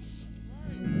Jesus.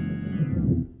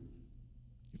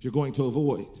 If you're going to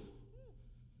avoid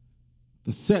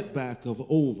the setback of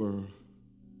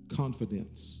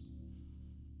overconfidence,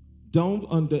 don't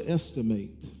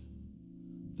underestimate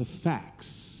the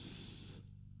facts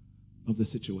of the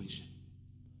situation.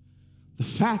 The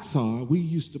facts are we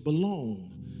used to belong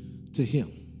to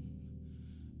him,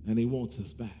 and he wants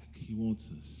us back. He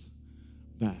wants us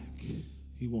back.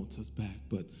 He wants us back,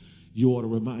 but you ought to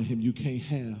remind him you can't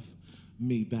have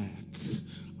me back.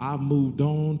 I've moved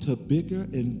on to bigger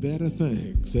and better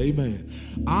things. Amen.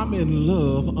 I'm in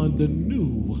love under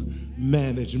new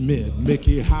management.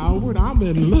 Mickey Howard, I'm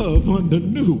in love under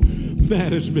new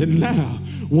management now.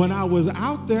 When I was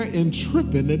out there and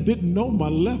tripping and didn't know my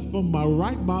left from my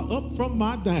right, my up from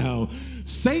my down,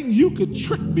 Satan, you could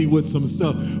trick me with some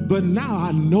stuff, but now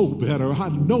I know better. I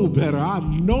know better. I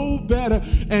know better.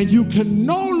 And you can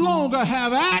no longer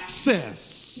have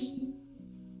access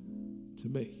to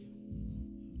me.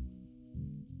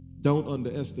 Don't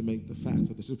underestimate the facts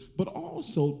of this, but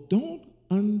also don't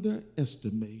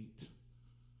underestimate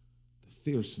the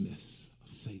fierceness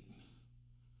of Satan.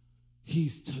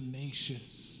 He's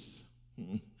tenacious.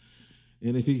 And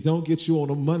if he don't get you on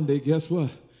a Monday, guess what?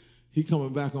 He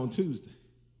coming back on Tuesday.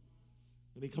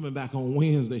 And he coming back on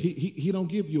Wednesday. He don't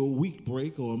give you a week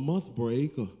break or a month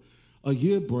break or a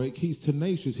year break. He's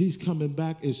tenacious. He's coming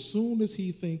back as soon as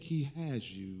he think he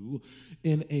has you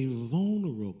in a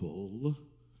vulnerable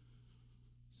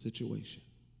situation.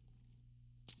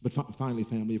 But finally,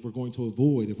 family, if we're going to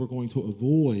avoid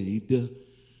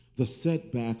the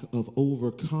setback of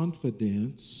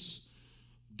overconfidence,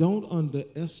 don't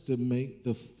underestimate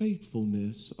the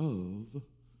faithfulness of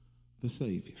the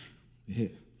Savior. Yeah.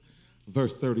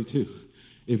 Verse 32.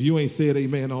 If you ain't said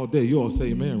amen all day, you all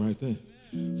say amen right there.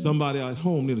 Somebody at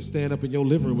home need to stand up in your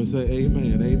living room and say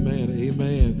amen, amen,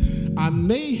 amen. I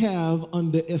may have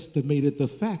underestimated the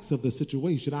facts of the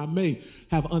situation. I may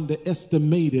have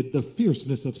underestimated the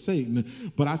fierceness of Satan.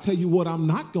 But I tell you what, I'm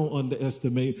not going to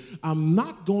underestimate. I'm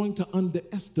not going to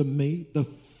underestimate the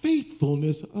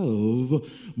faithfulness of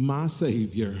my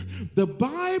Savior. The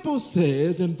Bible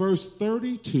says in verse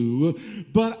 32,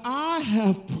 but I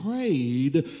have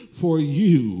prayed for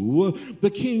you.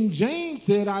 The King James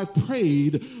said, I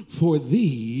prayed for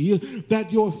thee,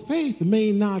 that your faith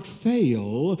may not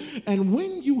fail. And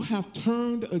when you have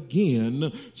turned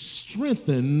again,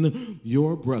 strengthen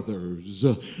your brothers.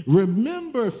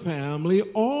 Remember, family,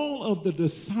 all of the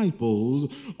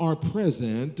disciples are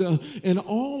present, and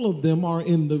all of them are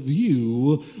in the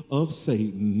view of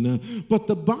Satan. But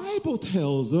the Bible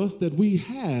tells us that we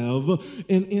have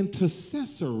an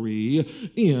intercessory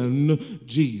in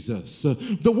Jesus.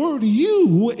 The word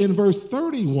you in verse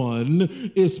 31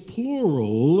 is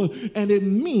plural, and it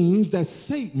means that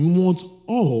Satan wants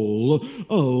all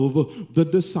of the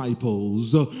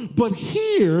disciples. But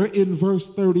here in verse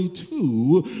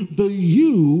 32, the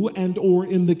you and or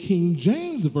in the King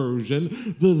James Version,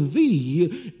 the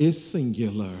thee is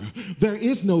singular. There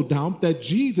is no doubt that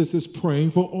Jesus is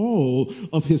praying for all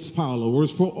of his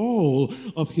followers, for all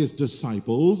of his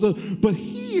disciples. But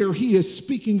here he is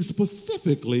speaking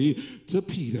specifically to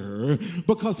Peter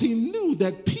because he knew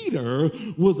that Peter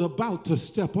was about to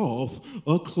step off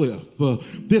a cliff.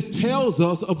 This tells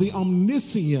us of the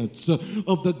omniscience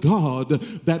of the God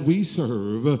that we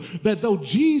serve, that though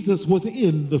Jesus was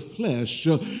in the flesh,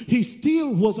 he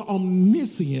still was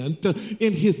omniscient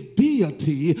in his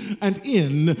deity and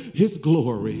in his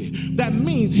glory. That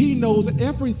means he knows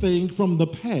everything from the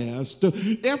past,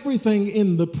 everything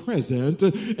in the present,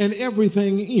 and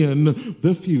everything in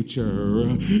the future.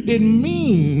 It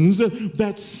means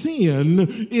that sin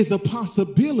is a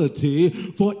possibility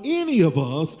for any of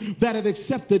us that have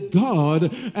accepted God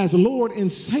as Lord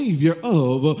and Savior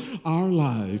of our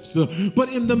lives. But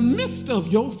in the midst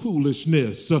of your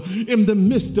foolishness, in the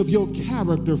midst of your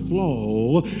character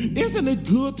flaw, isn't it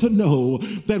good to know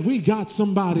that we got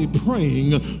somebody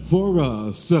praying for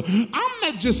us? I'm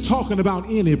not just talking about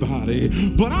anybody,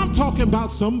 but I'm talking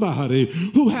about somebody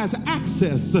who has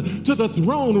access to the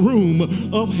throne room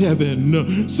of heaven.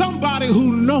 Somebody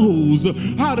who knows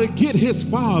how to get his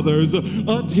Father's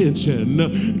attention.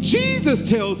 Jesus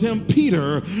tells him,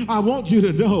 Peter, I want you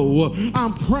to know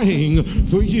I'm praying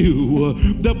for you.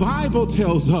 The Bible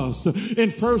tells us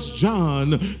in 1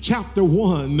 John chapter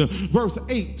 1, verse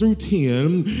 8 through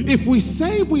 10, if we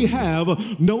say we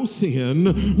have no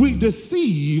sin, we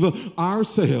deceive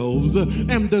ourselves,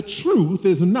 and the truth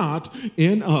is not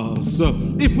in us.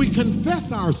 If we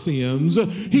confess our sins,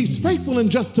 he's faithful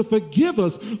and just to forgive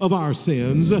us of our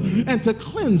sins and to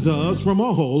cleanse us from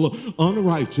all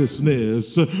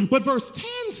unrighteousness. But verse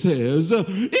 10 says,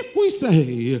 if we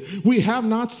say we have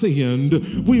not sinned,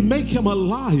 we make him a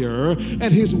liar,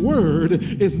 and his word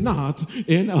is not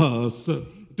in us.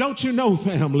 Don't you know,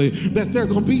 family, that there are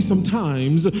going to be some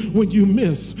times when you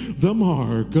miss the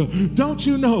mark? Don't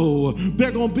you know there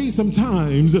are going to be some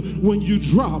times when you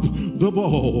drop the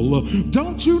ball?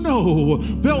 Don't you know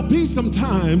there'll be some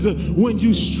times when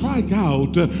you strike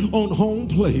out on home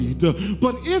plate?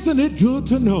 But isn't it good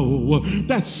to know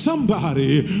that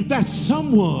somebody, that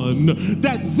someone,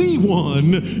 that the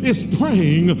one is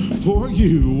praying for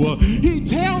you? He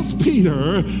tells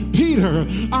Peter, Peter,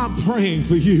 I'm praying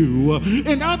for you.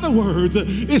 In other words,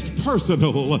 it's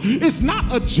personal. It's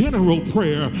not a general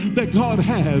prayer that God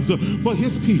has for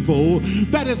his people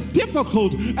that is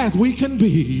difficult as we can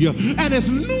be and as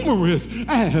numerous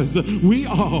as we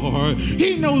are.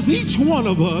 He knows each one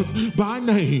of us by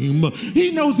name.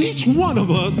 He knows each one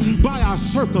of us by our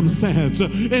circumstance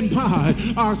and by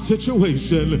our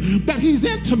situation. That he's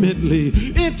intimately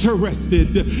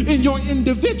interested in your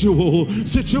individual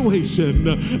situation,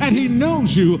 and he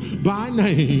knows you by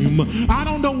name. I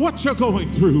don't know what you're going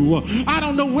through. I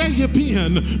don't know where you've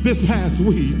been this past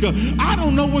week. I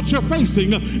don't know what you're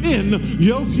facing in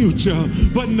your future,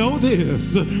 but know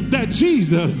this, that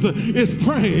Jesus is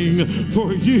praying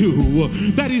for you,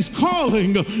 that he's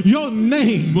calling your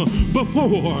name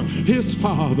before his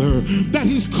Father, that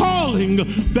he's calling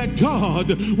that God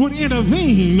would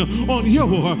intervene on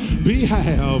your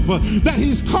behalf, that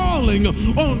he's calling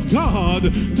on God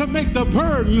to make the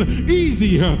burden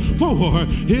easier for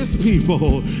his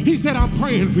people. He said, I'm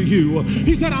praying for you.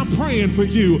 He said, I'm praying for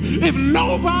you. If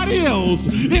nobody else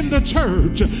in the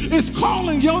church is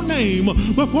calling your name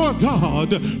before God,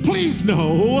 please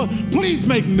know, please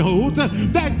make note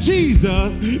that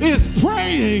Jesus is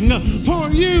praying for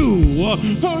you,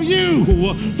 for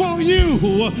you, for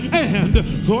you, and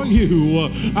for you.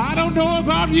 I don't know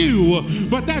about you,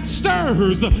 but that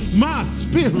stirs my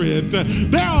spirit.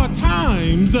 There are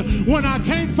times when I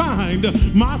can't find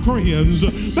my friends.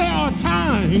 There are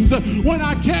times when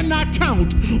I cannot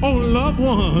count on loved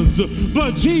ones.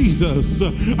 But Jesus,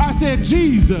 I said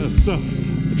Jesus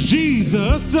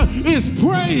is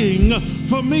praying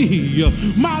for me.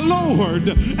 My Lord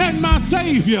and my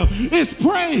Savior is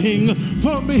praying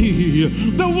for me.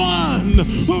 The one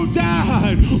who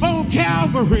died on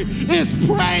Calvary is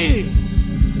praying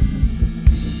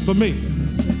for me.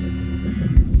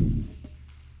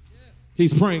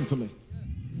 He's praying for me.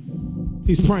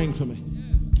 He's praying for me.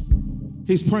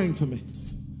 He's praying for me.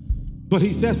 But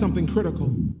he says something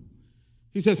critical.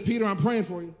 He says, Peter, I'm praying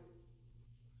for you.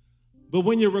 But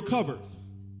when you're recovered,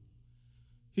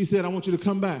 he said, I want you to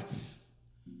come back.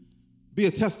 Be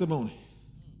a testimony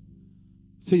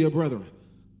to your brethren.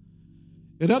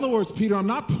 In other words, Peter, I'm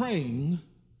not praying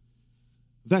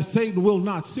that Satan will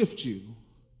not sift you.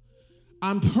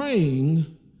 I'm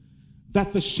praying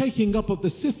that the shaking up of the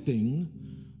sifting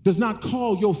does not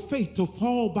cause your faith to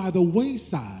fall by the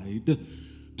wayside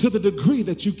to the degree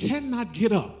that you cannot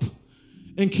get up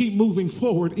and keep moving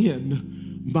forward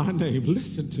in my name.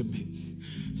 Listen to me.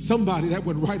 Somebody, that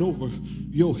went right over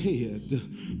your head,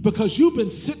 because you've been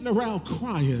sitting around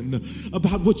crying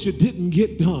about what you didn't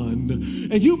get done,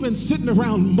 and you've been sitting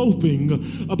around moping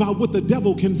about what the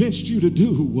devil convinced you to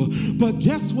do. But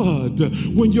guess what?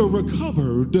 When you're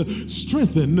recovered,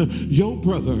 strengthen your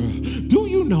brother. Do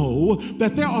you know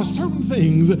that there are certain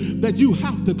things that you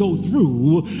have to go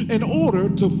through in order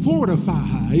to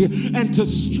fortify and to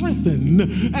strengthen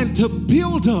and to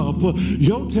build up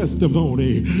your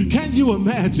testimony? Can you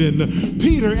imagine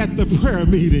Peter at the prayer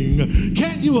meeting?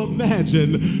 Can you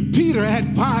imagine Peter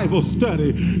at Bible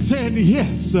study saying,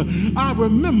 yes, I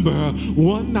remember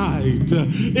one night.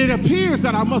 It appears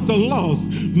that I must have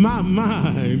lost my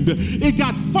mind. It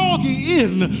got foggy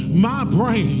in my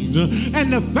brain.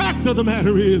 And the fact of the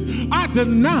matter is, I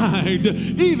denied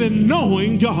even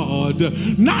knowing God.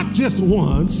 Not just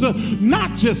once,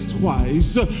 not just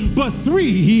twice, but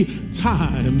 3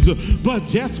 times. But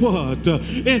guess what?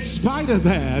 In spite of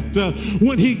that,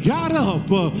 when he got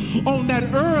up on that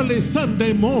early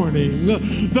Sunday morning,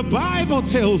 the Bible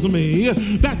tells me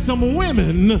that some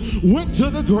women went to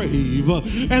the grave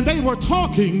and they were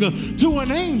talking to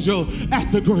an angel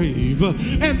at the grave.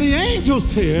 And the angel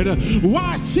said,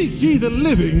 why seek ye the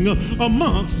living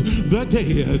amongst the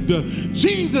dead?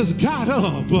 Jesus got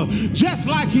up just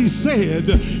like he said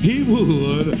he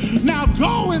would. Now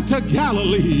go into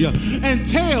Galilee and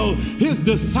tell his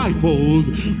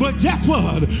disciples. But guess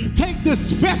what? Take this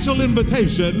special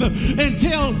invitation and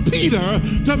tell Peter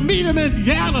to meet him in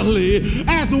Galilee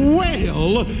as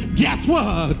well. Guess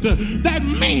what? That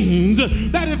means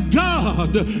that if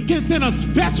God can send a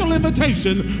special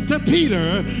invitation to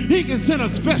Peter, he can send a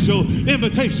special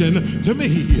invitation to me.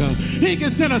 He he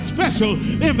can send a special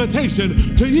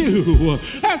invitation to you.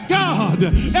 Has God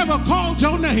ever called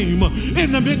your name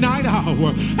in the midnight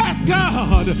hour? Has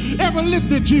God ever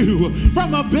lifted you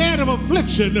from a bed of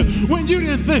affliction when you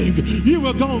didn't think you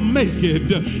were going to make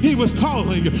it? He was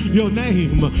calling your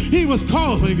name. He was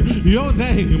calling your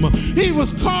name. He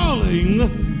was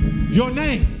calling your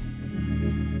name.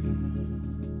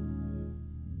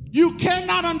 You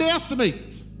cannot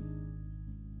underestimate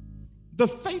the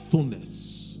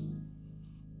faithfulness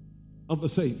of the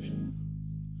Savior.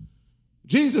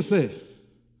 Jesus said,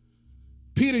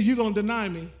 Peter, you're going to deny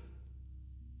me.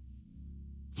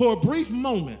 For a brief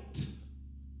moment,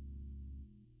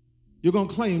 you're going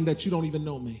to claim that you don't even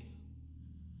know me.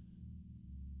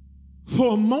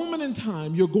 For a moment in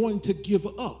time, you're going to give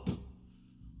up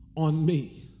on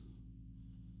me.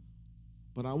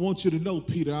 But I want you to know,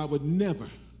 Peter, I would never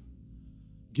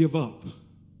give up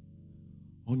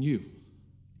on you.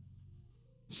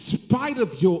 In spite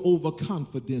of your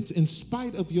overconfidence, in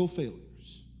spite of your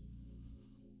failures,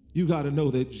 you got to know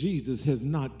that Jesus has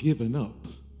not given up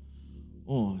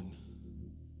on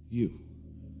you.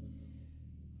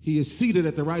 He is seated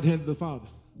at the right hand of the Father,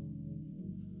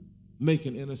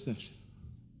 making intercession.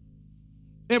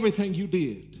 Everything you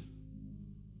did,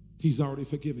 he's already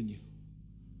forgiven you.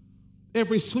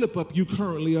 Every slip up you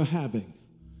currently are having,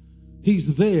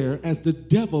 he's there as the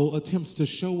devil attempts to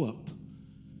show up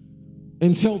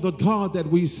and tell the God that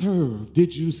we serve,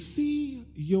 did you see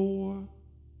your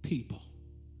people?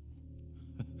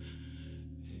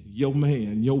 Your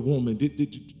man, your woman,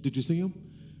 did you see him?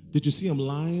 Did you see him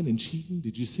lying and cheating?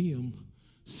 Did you see him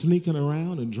sneaking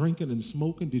around and drinking and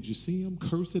smoking? Did you see him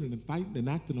cursing and fighting and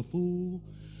acting a fool?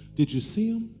 Did you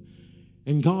see him?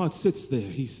 And God sits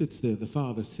there. He sits there. The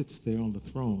Father sits there on the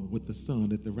throne with the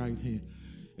Son at the right hand.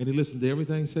 And he listens to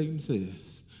everything Satan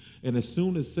says. And as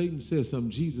soon as Satan says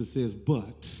something, Jesus says,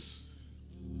 but.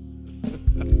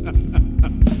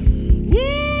 Woo!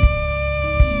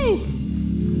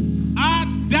 I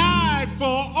died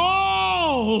for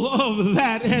all of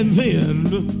that and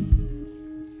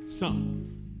then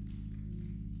some.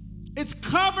 It's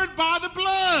covered by the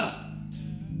blood.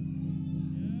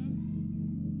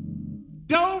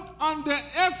 Don't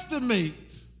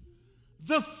underestimate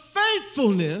the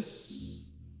faithfulness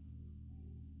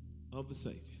of the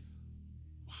Savior.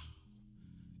 Wow.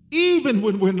 Even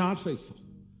when we're not faithful,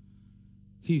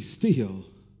 he's still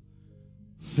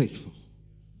faithful.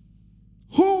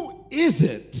 Who is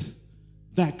it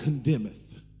that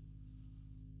condemneth?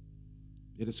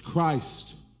 It is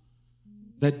Christ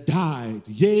that died,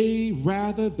 yea,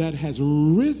 rather that has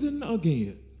risen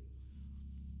again,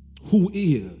 who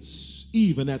is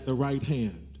even at the right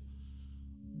hand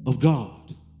of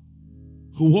God,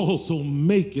 who also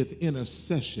maketh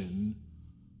intercession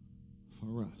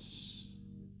for us.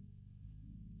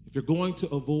 If you're going to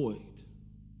avoid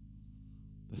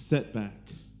the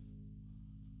setback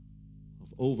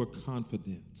of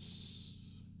overconfidence,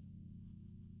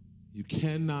 you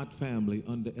cannot, family,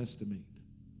 underestimate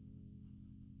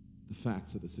the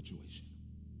facts of the situation.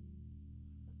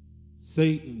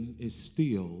 Satan is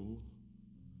still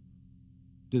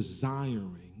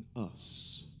desiring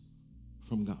us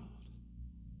from God.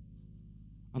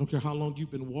 I don't care how long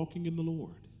you've been walking in the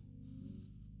Lord,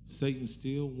 Satan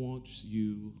still wants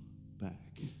you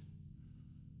back.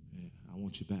 Yeah, I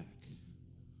want you back.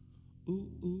 Ooh,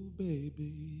 ooh,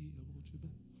 baby, I want you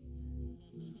back.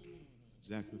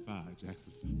 Jackson 5,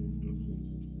 Jackson 5.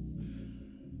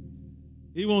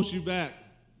 He wants you back.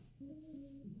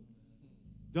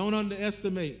 Don't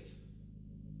underestimate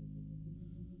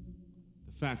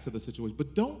the facts of the situation,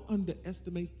 but don't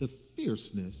underestimate the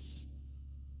fierceness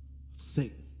of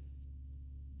Satan.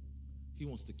 He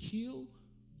wants to kill,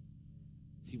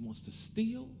 he wants to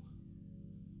steal,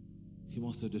 he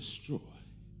wants to destroy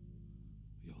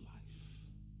your life.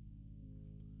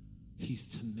 He's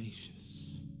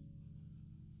tenacious.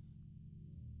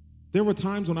 There were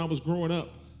times when I was growing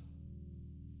up,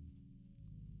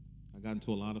 I got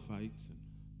into a lot of fights and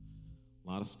a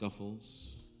lot of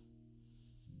scuffles.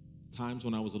 Times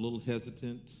when I was a little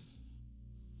hesitant.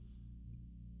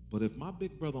 But if my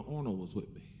big brother Arnold was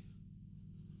with me,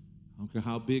 I don't care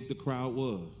how big the crowd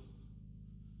was,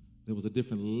 there was a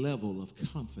different level of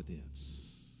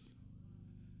confidence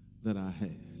that I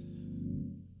had.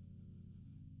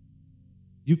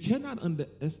 You cannot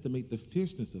underestimate the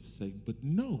fierceness of Satan, but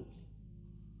know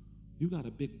you got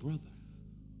a big brother,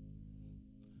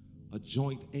 a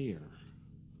joint heir.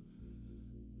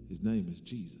 His name is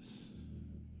Jesus.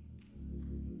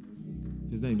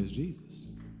 His name is Jesus.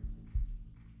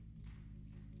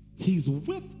 He's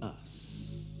with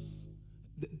us.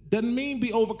 Doesn't mean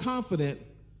be overconfident,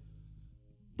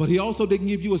 But he also didn't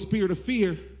give you a spirit of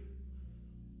fear.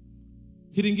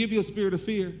 He didn't give you a spirit of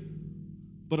fear,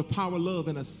 but of power, love,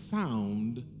 and a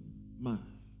sound mind.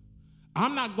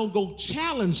 I'm not going to go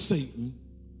challenge Satan,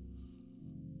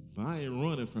 but I ain't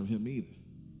running from him either.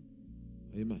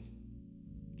 Amen.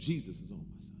 Jesus is on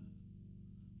my side.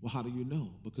 Well, how do you know?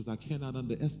 Because I cannot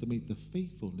underestimate the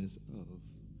faithfulness of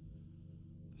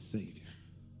the Savior.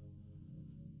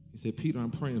 He said, Peter,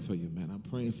 I'm praying for you, man. I'm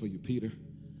praying for you, Peter.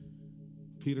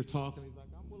 Peter talking, he's like,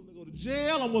 I'm willing to go to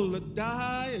jail. I'm willing to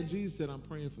die. And Jesus said, I'm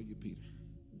praying for you, Peter.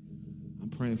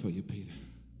 I'm praying for you, Peter.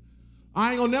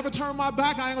 I ain't going to never turn my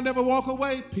back. I ain't going to never walk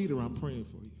away. Peter, I'm praying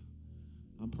for you.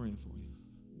 I'm praying for you.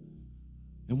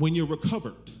 And when you're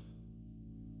recovered,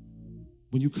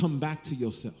 when you come back to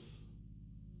yourself,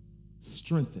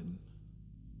 strengthen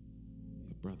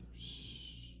your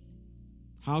brothers.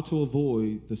 How to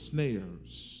avoid the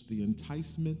snares, the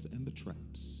enticements, and the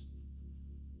traps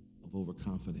of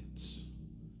overconfidence.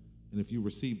 And if you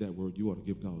receive that word, you ought to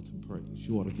give God some praise.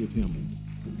 You ought to give him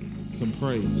some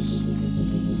praise.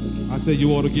 I say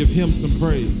you ought to give him some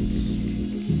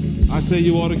praise. I say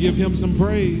you ought to give him some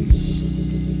praise.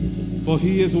 For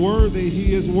he is worthy,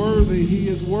 he is worthy, he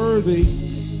is worthy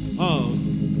of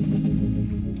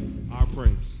our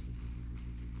praise.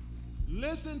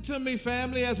 Listen to me,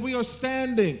 family, as we are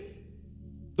standing.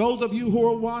 Those of you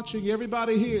who are watching,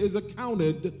 everybody here is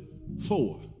accounted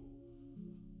for,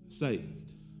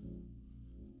 saved.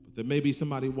 But there may be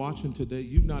somebody watching today,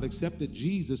 you've not accepted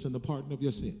Jesus in the pardon of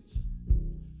your sins.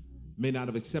 May not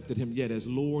have accepted him yet as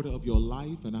Lord of your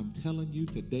life, and I'm telling you,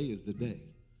 today is the day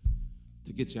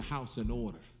to get your house in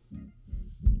order,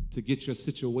 to get your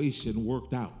situation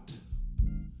worked out.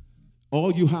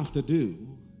 All you have to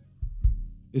do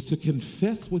is to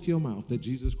confess with your mouth that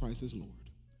Jesus Christ is Lord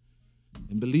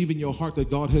and believe in your heart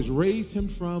that God has raised him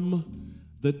from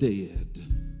the dead.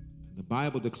 The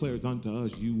Bible declares unto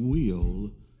us, you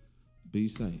will be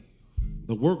saved.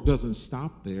 The work doesn't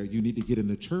stop there. You need to get in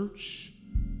the church,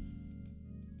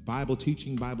 Bible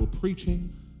teaching, Bible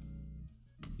preaching.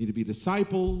 You need to be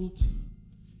discipled.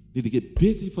 You need to get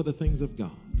busy for the things of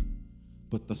God.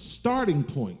 But the starting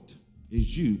point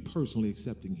is you personally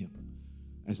accepting him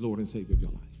as Lord and Savior of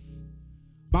your life.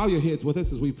 Bow your heads with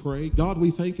us as we pray. God, we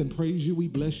thank and praise you. We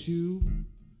bless you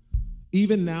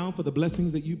even now for the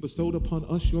blessings that you bestowed upon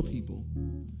us, your people.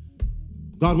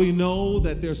 God, we know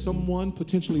that there's someone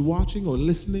potentially watching or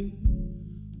listening,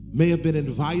 may have been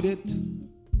invited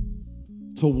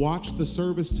to watch the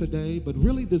service today, but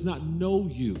really does not know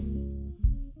you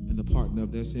in the pardon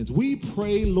of their sins. We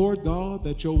pray, Lord God,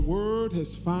 that your word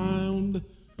has found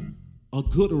a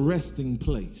good resting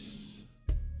place,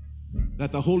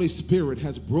 that the Holy Spirit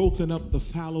has broken up the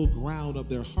fallow ground of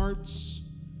their hearts,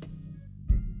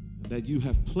 that you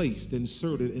have placed,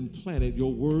 inserted, and planted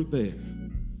your word there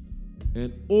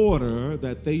in order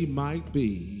that they might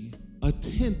be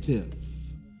attentive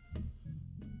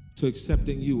to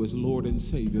accepting you as Lord and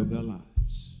Savior of their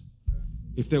lives.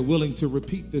 If they're willing to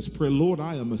repeat this prayer, Lord,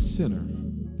 I am a sinner.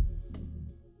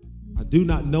 I do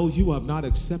not know you. I've not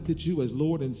accepted you as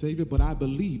Lord and Savior, but I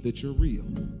believe that you're real.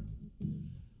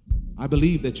 I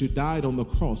believe that you died on the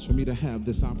cross for me to have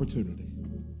this opportunity.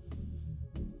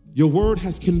 Your word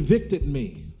has convicted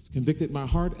me. It's convicted my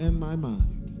heart and my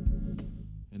mind.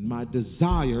 And my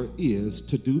desire is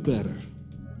to do better.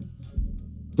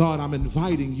 God, I'm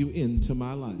inviting you into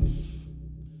my life,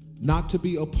 not to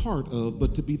be a part of,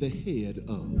 but to be the head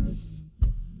of.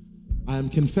 I am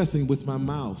confessing with my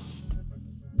mouth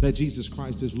that Jesus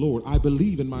Christ is Lord. I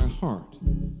believe in my heart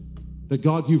that,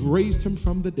 God, you've raised him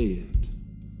from the dead.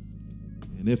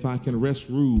 And if I can rest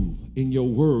rule in your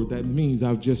word, that means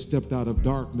I've just stepped out of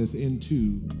darkness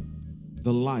into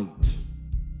the light.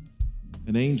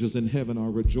 And angels in heaven are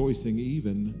rejoicing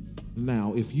even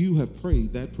now. If you have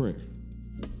prayed that prayer,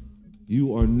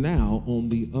 you are now on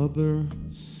the other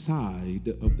side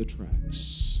of the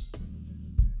tracks.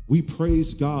 We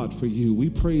praise God for you. We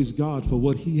praise God for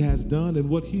what he has done and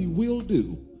what he will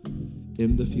do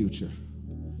in the future.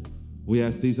 We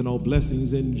ask these and all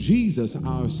blessings in Jesus,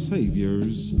 our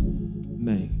Savior's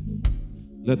name.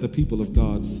 Let the people of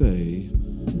God say,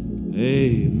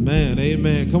 amen,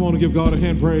 amen. Come on and give God a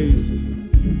hand praise.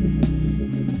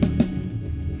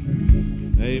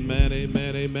 Amen,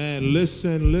 amen, amen.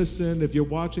 Listen. If you're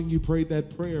watching, you prayed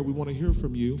that prayer, we want to hear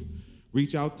from you.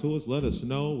 Reach out to us. Let us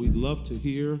know. We'd love to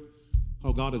hear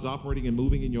how God is operating and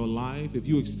moving in your life. If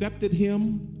you accepted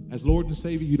him as Lord and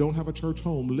Savior, you don't have a church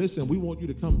home, listen, we want you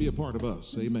to come be a part of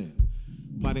us. Amen.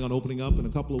 Planning on opening up in a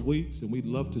couple of weeks, and we'd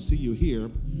love to see you here.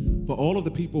 For all of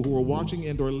the people who are watching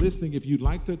and or listening, if you'd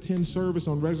like to attend service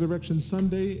on Resurrection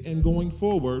Sunday and going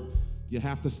forward, you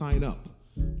have to sign up.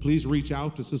 please reach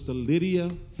out to Sister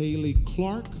Lydia Haley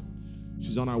Clark.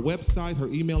 She's on our website, her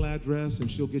email address, and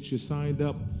she'll get you signed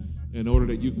up in order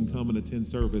that you can come and attend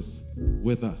service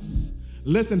with us.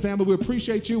 Listen, family, we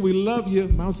appreciate you. We love you.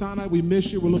 Mount Sinai, we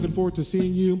miss you. We're looking forward to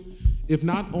seeing you, if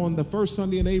not on the first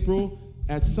Sunday in April,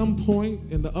 at some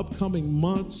point in the upcoming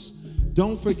months.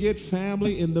 Don't forget,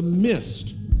 family, in the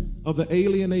midst of the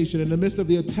alienation, in the midst of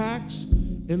the attacks,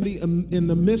 in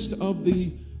the midst of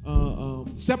the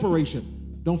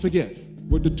separation, don't forget,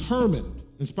 we're determined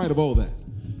in spite of all that.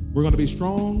 We're going to be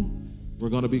strong. We're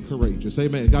going to be courageous.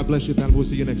 Amen. God bless you, family. We'll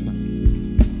see you next time.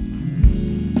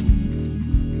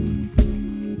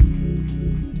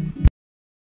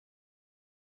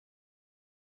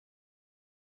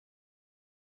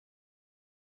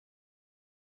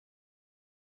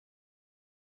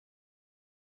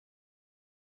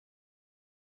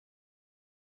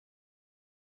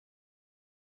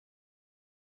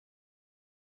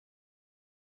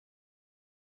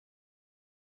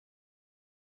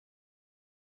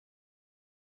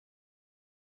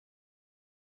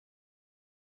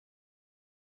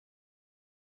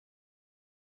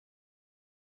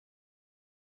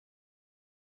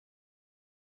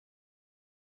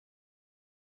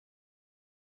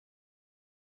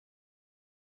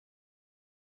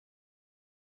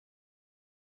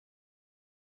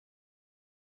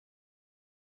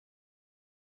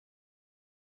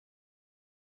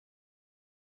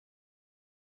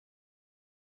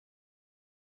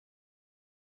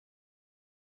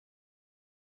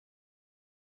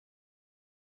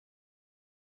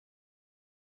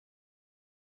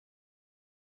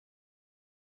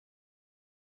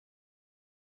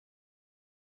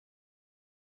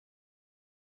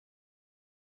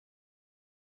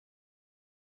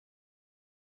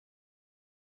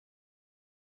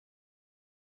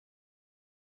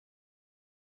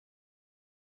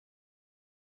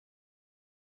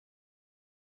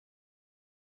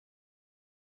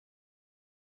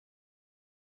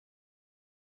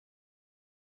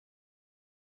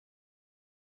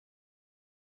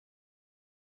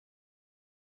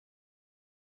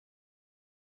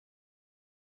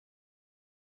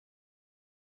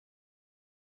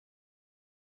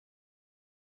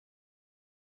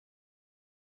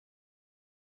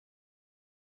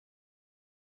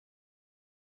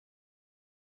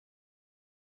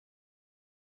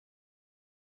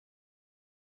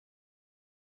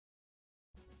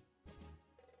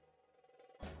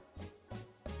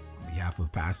 On behalf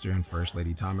of Pastor and First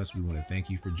Lady Thomas, we want to thank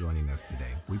you for joining us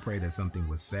today. We pray that something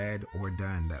was said or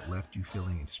done that left you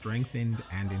feeling strengthened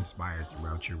and inspired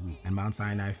throughout your week. And Mount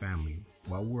Sinai family,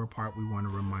 while we're apart, we want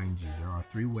to remind you there are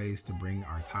 3 ways to bring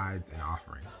our tithes and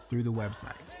offerings: through the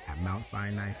website at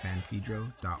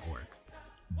MountSinaiSanPedro.org,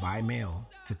 by mail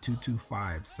to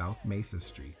 225 South Mesa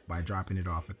Street by dropping it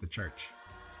off at the church.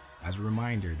 As a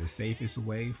reminder, the safest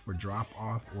way for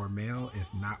drop-off or mail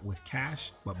is not with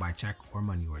cash, but by check or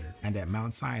money order. And at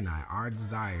Mount Sinai, our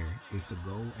desire is to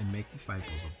go and make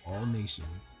disciples of all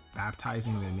nations,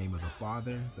 baptizing in the name of the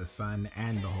Father, the Son,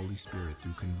 and the Holy Spirit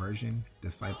through conversion,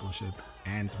 discipleship,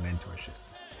 and mentorship.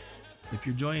 If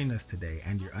you're joining us today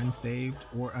and you're unsaved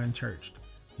or unchurched,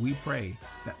 we pray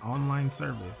that online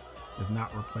service does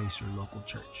not replace your local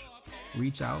church.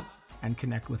 Reach out and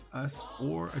connect with us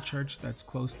or a church that's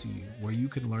close to you, where you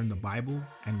can learn the Bible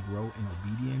and grow in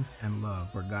obedience and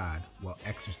love for God while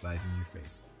exercising your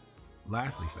faith.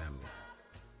 Lastly, family,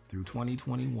 through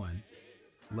 2021,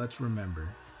 let's remember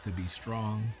to be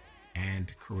strong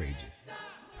and courageous.